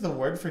 Chai is the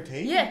word for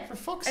tea? Yeah. For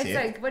fuck's sake. It's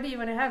like, what do you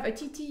want to have? A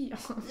tea?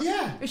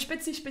 Yeah. A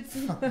Spezi.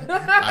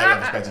 I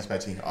love a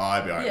Spezi. Oh,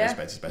 I'd be alright with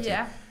a Spezi.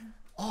 Yeah.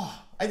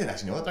 Oh, I didn't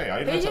actually know that. There you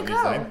are. Here you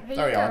go.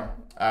 There you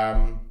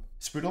are.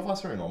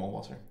 Sprudelwasser or normal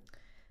water?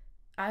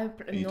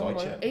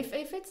 Normal.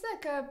 If it's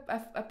like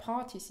a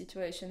party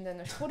situation, then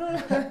a strudel.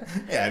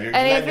 Yeah, if you're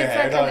and letting your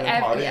hair down in a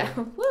party,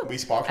 we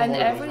sparkling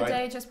water. And every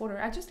day just water.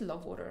 I just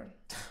love water.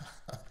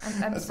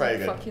 That's very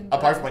good.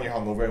 Apart from when you're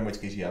hungover, in which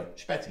case you have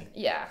Spezi.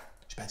 Yeah.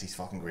 Spezi's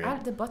fucking great.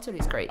 The bottle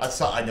is great.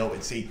 I know.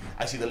 See,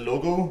 the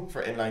logo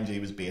for Inline G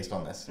was based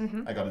on this.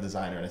 I got a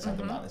designer and I sent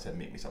them that and I said,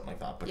 make me something like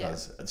that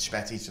because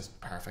Spezi's just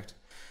perfect.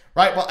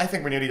 Right, well, I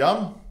think we're nearly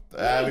done.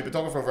 We've been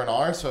talking for over an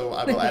hour, so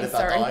I will edit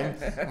that down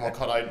and we'll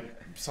cut out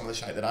some of the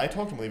shit that I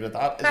talked and we'll leave it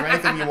at that. Is there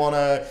anything you want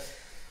to...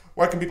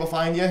 Where can people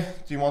find you?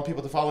 Do you want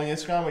people to follow you on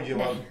Instagram or do you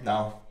want...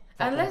 No.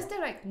 Unless they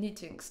like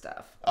knitting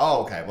stuff.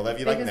 Oh, okay. Well, if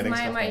you like knitting stuff...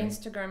 Because my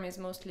Instagram is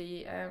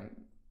mostly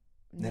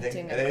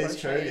knitting and It is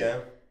true,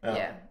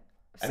 yeah.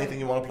 Anything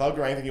you want to plug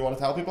or anything you want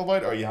to tell people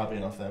about, or are you happy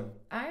enough then?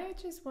 I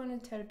just want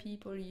to tell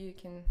people you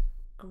can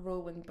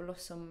grow and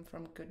blossom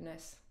from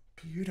goodness.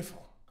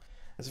 Beautiful.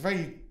 It's a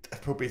very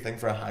appropriate thing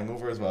for a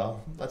hangover as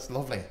well. That's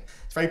lovely.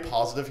 It's very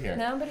positive here.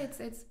 No, but it's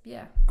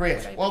yeah.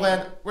 Great. Well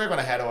then, we're going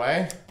to head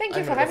away. Thank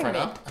you for having me.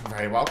 I'm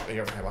very welcome.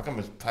 You're very welcome. It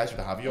was a pleasure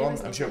to have you on.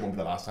 I'm sure it won't be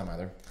the last time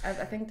either. I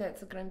think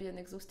that's going to be an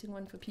exhausting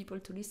one for people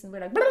to listen. We're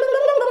like...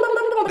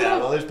 Yeah,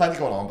 well, there's plenty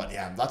going on, but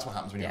yeah, that's what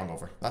happens when you're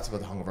hungover. That's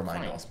what the hungover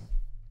mind does.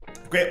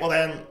 Great, well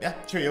then,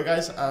 cheerio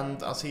guys,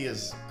 and I'll see you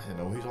I don't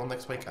know who's on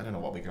next week. I don't know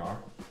what week you are.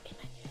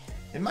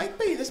 It might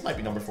be. This might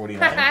be number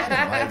 49.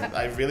 I don't know.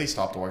 I really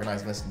stopped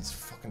organising this and it's a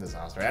fucking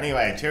disaster.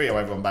 Anyway, cheerio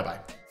everyone. Bye bye.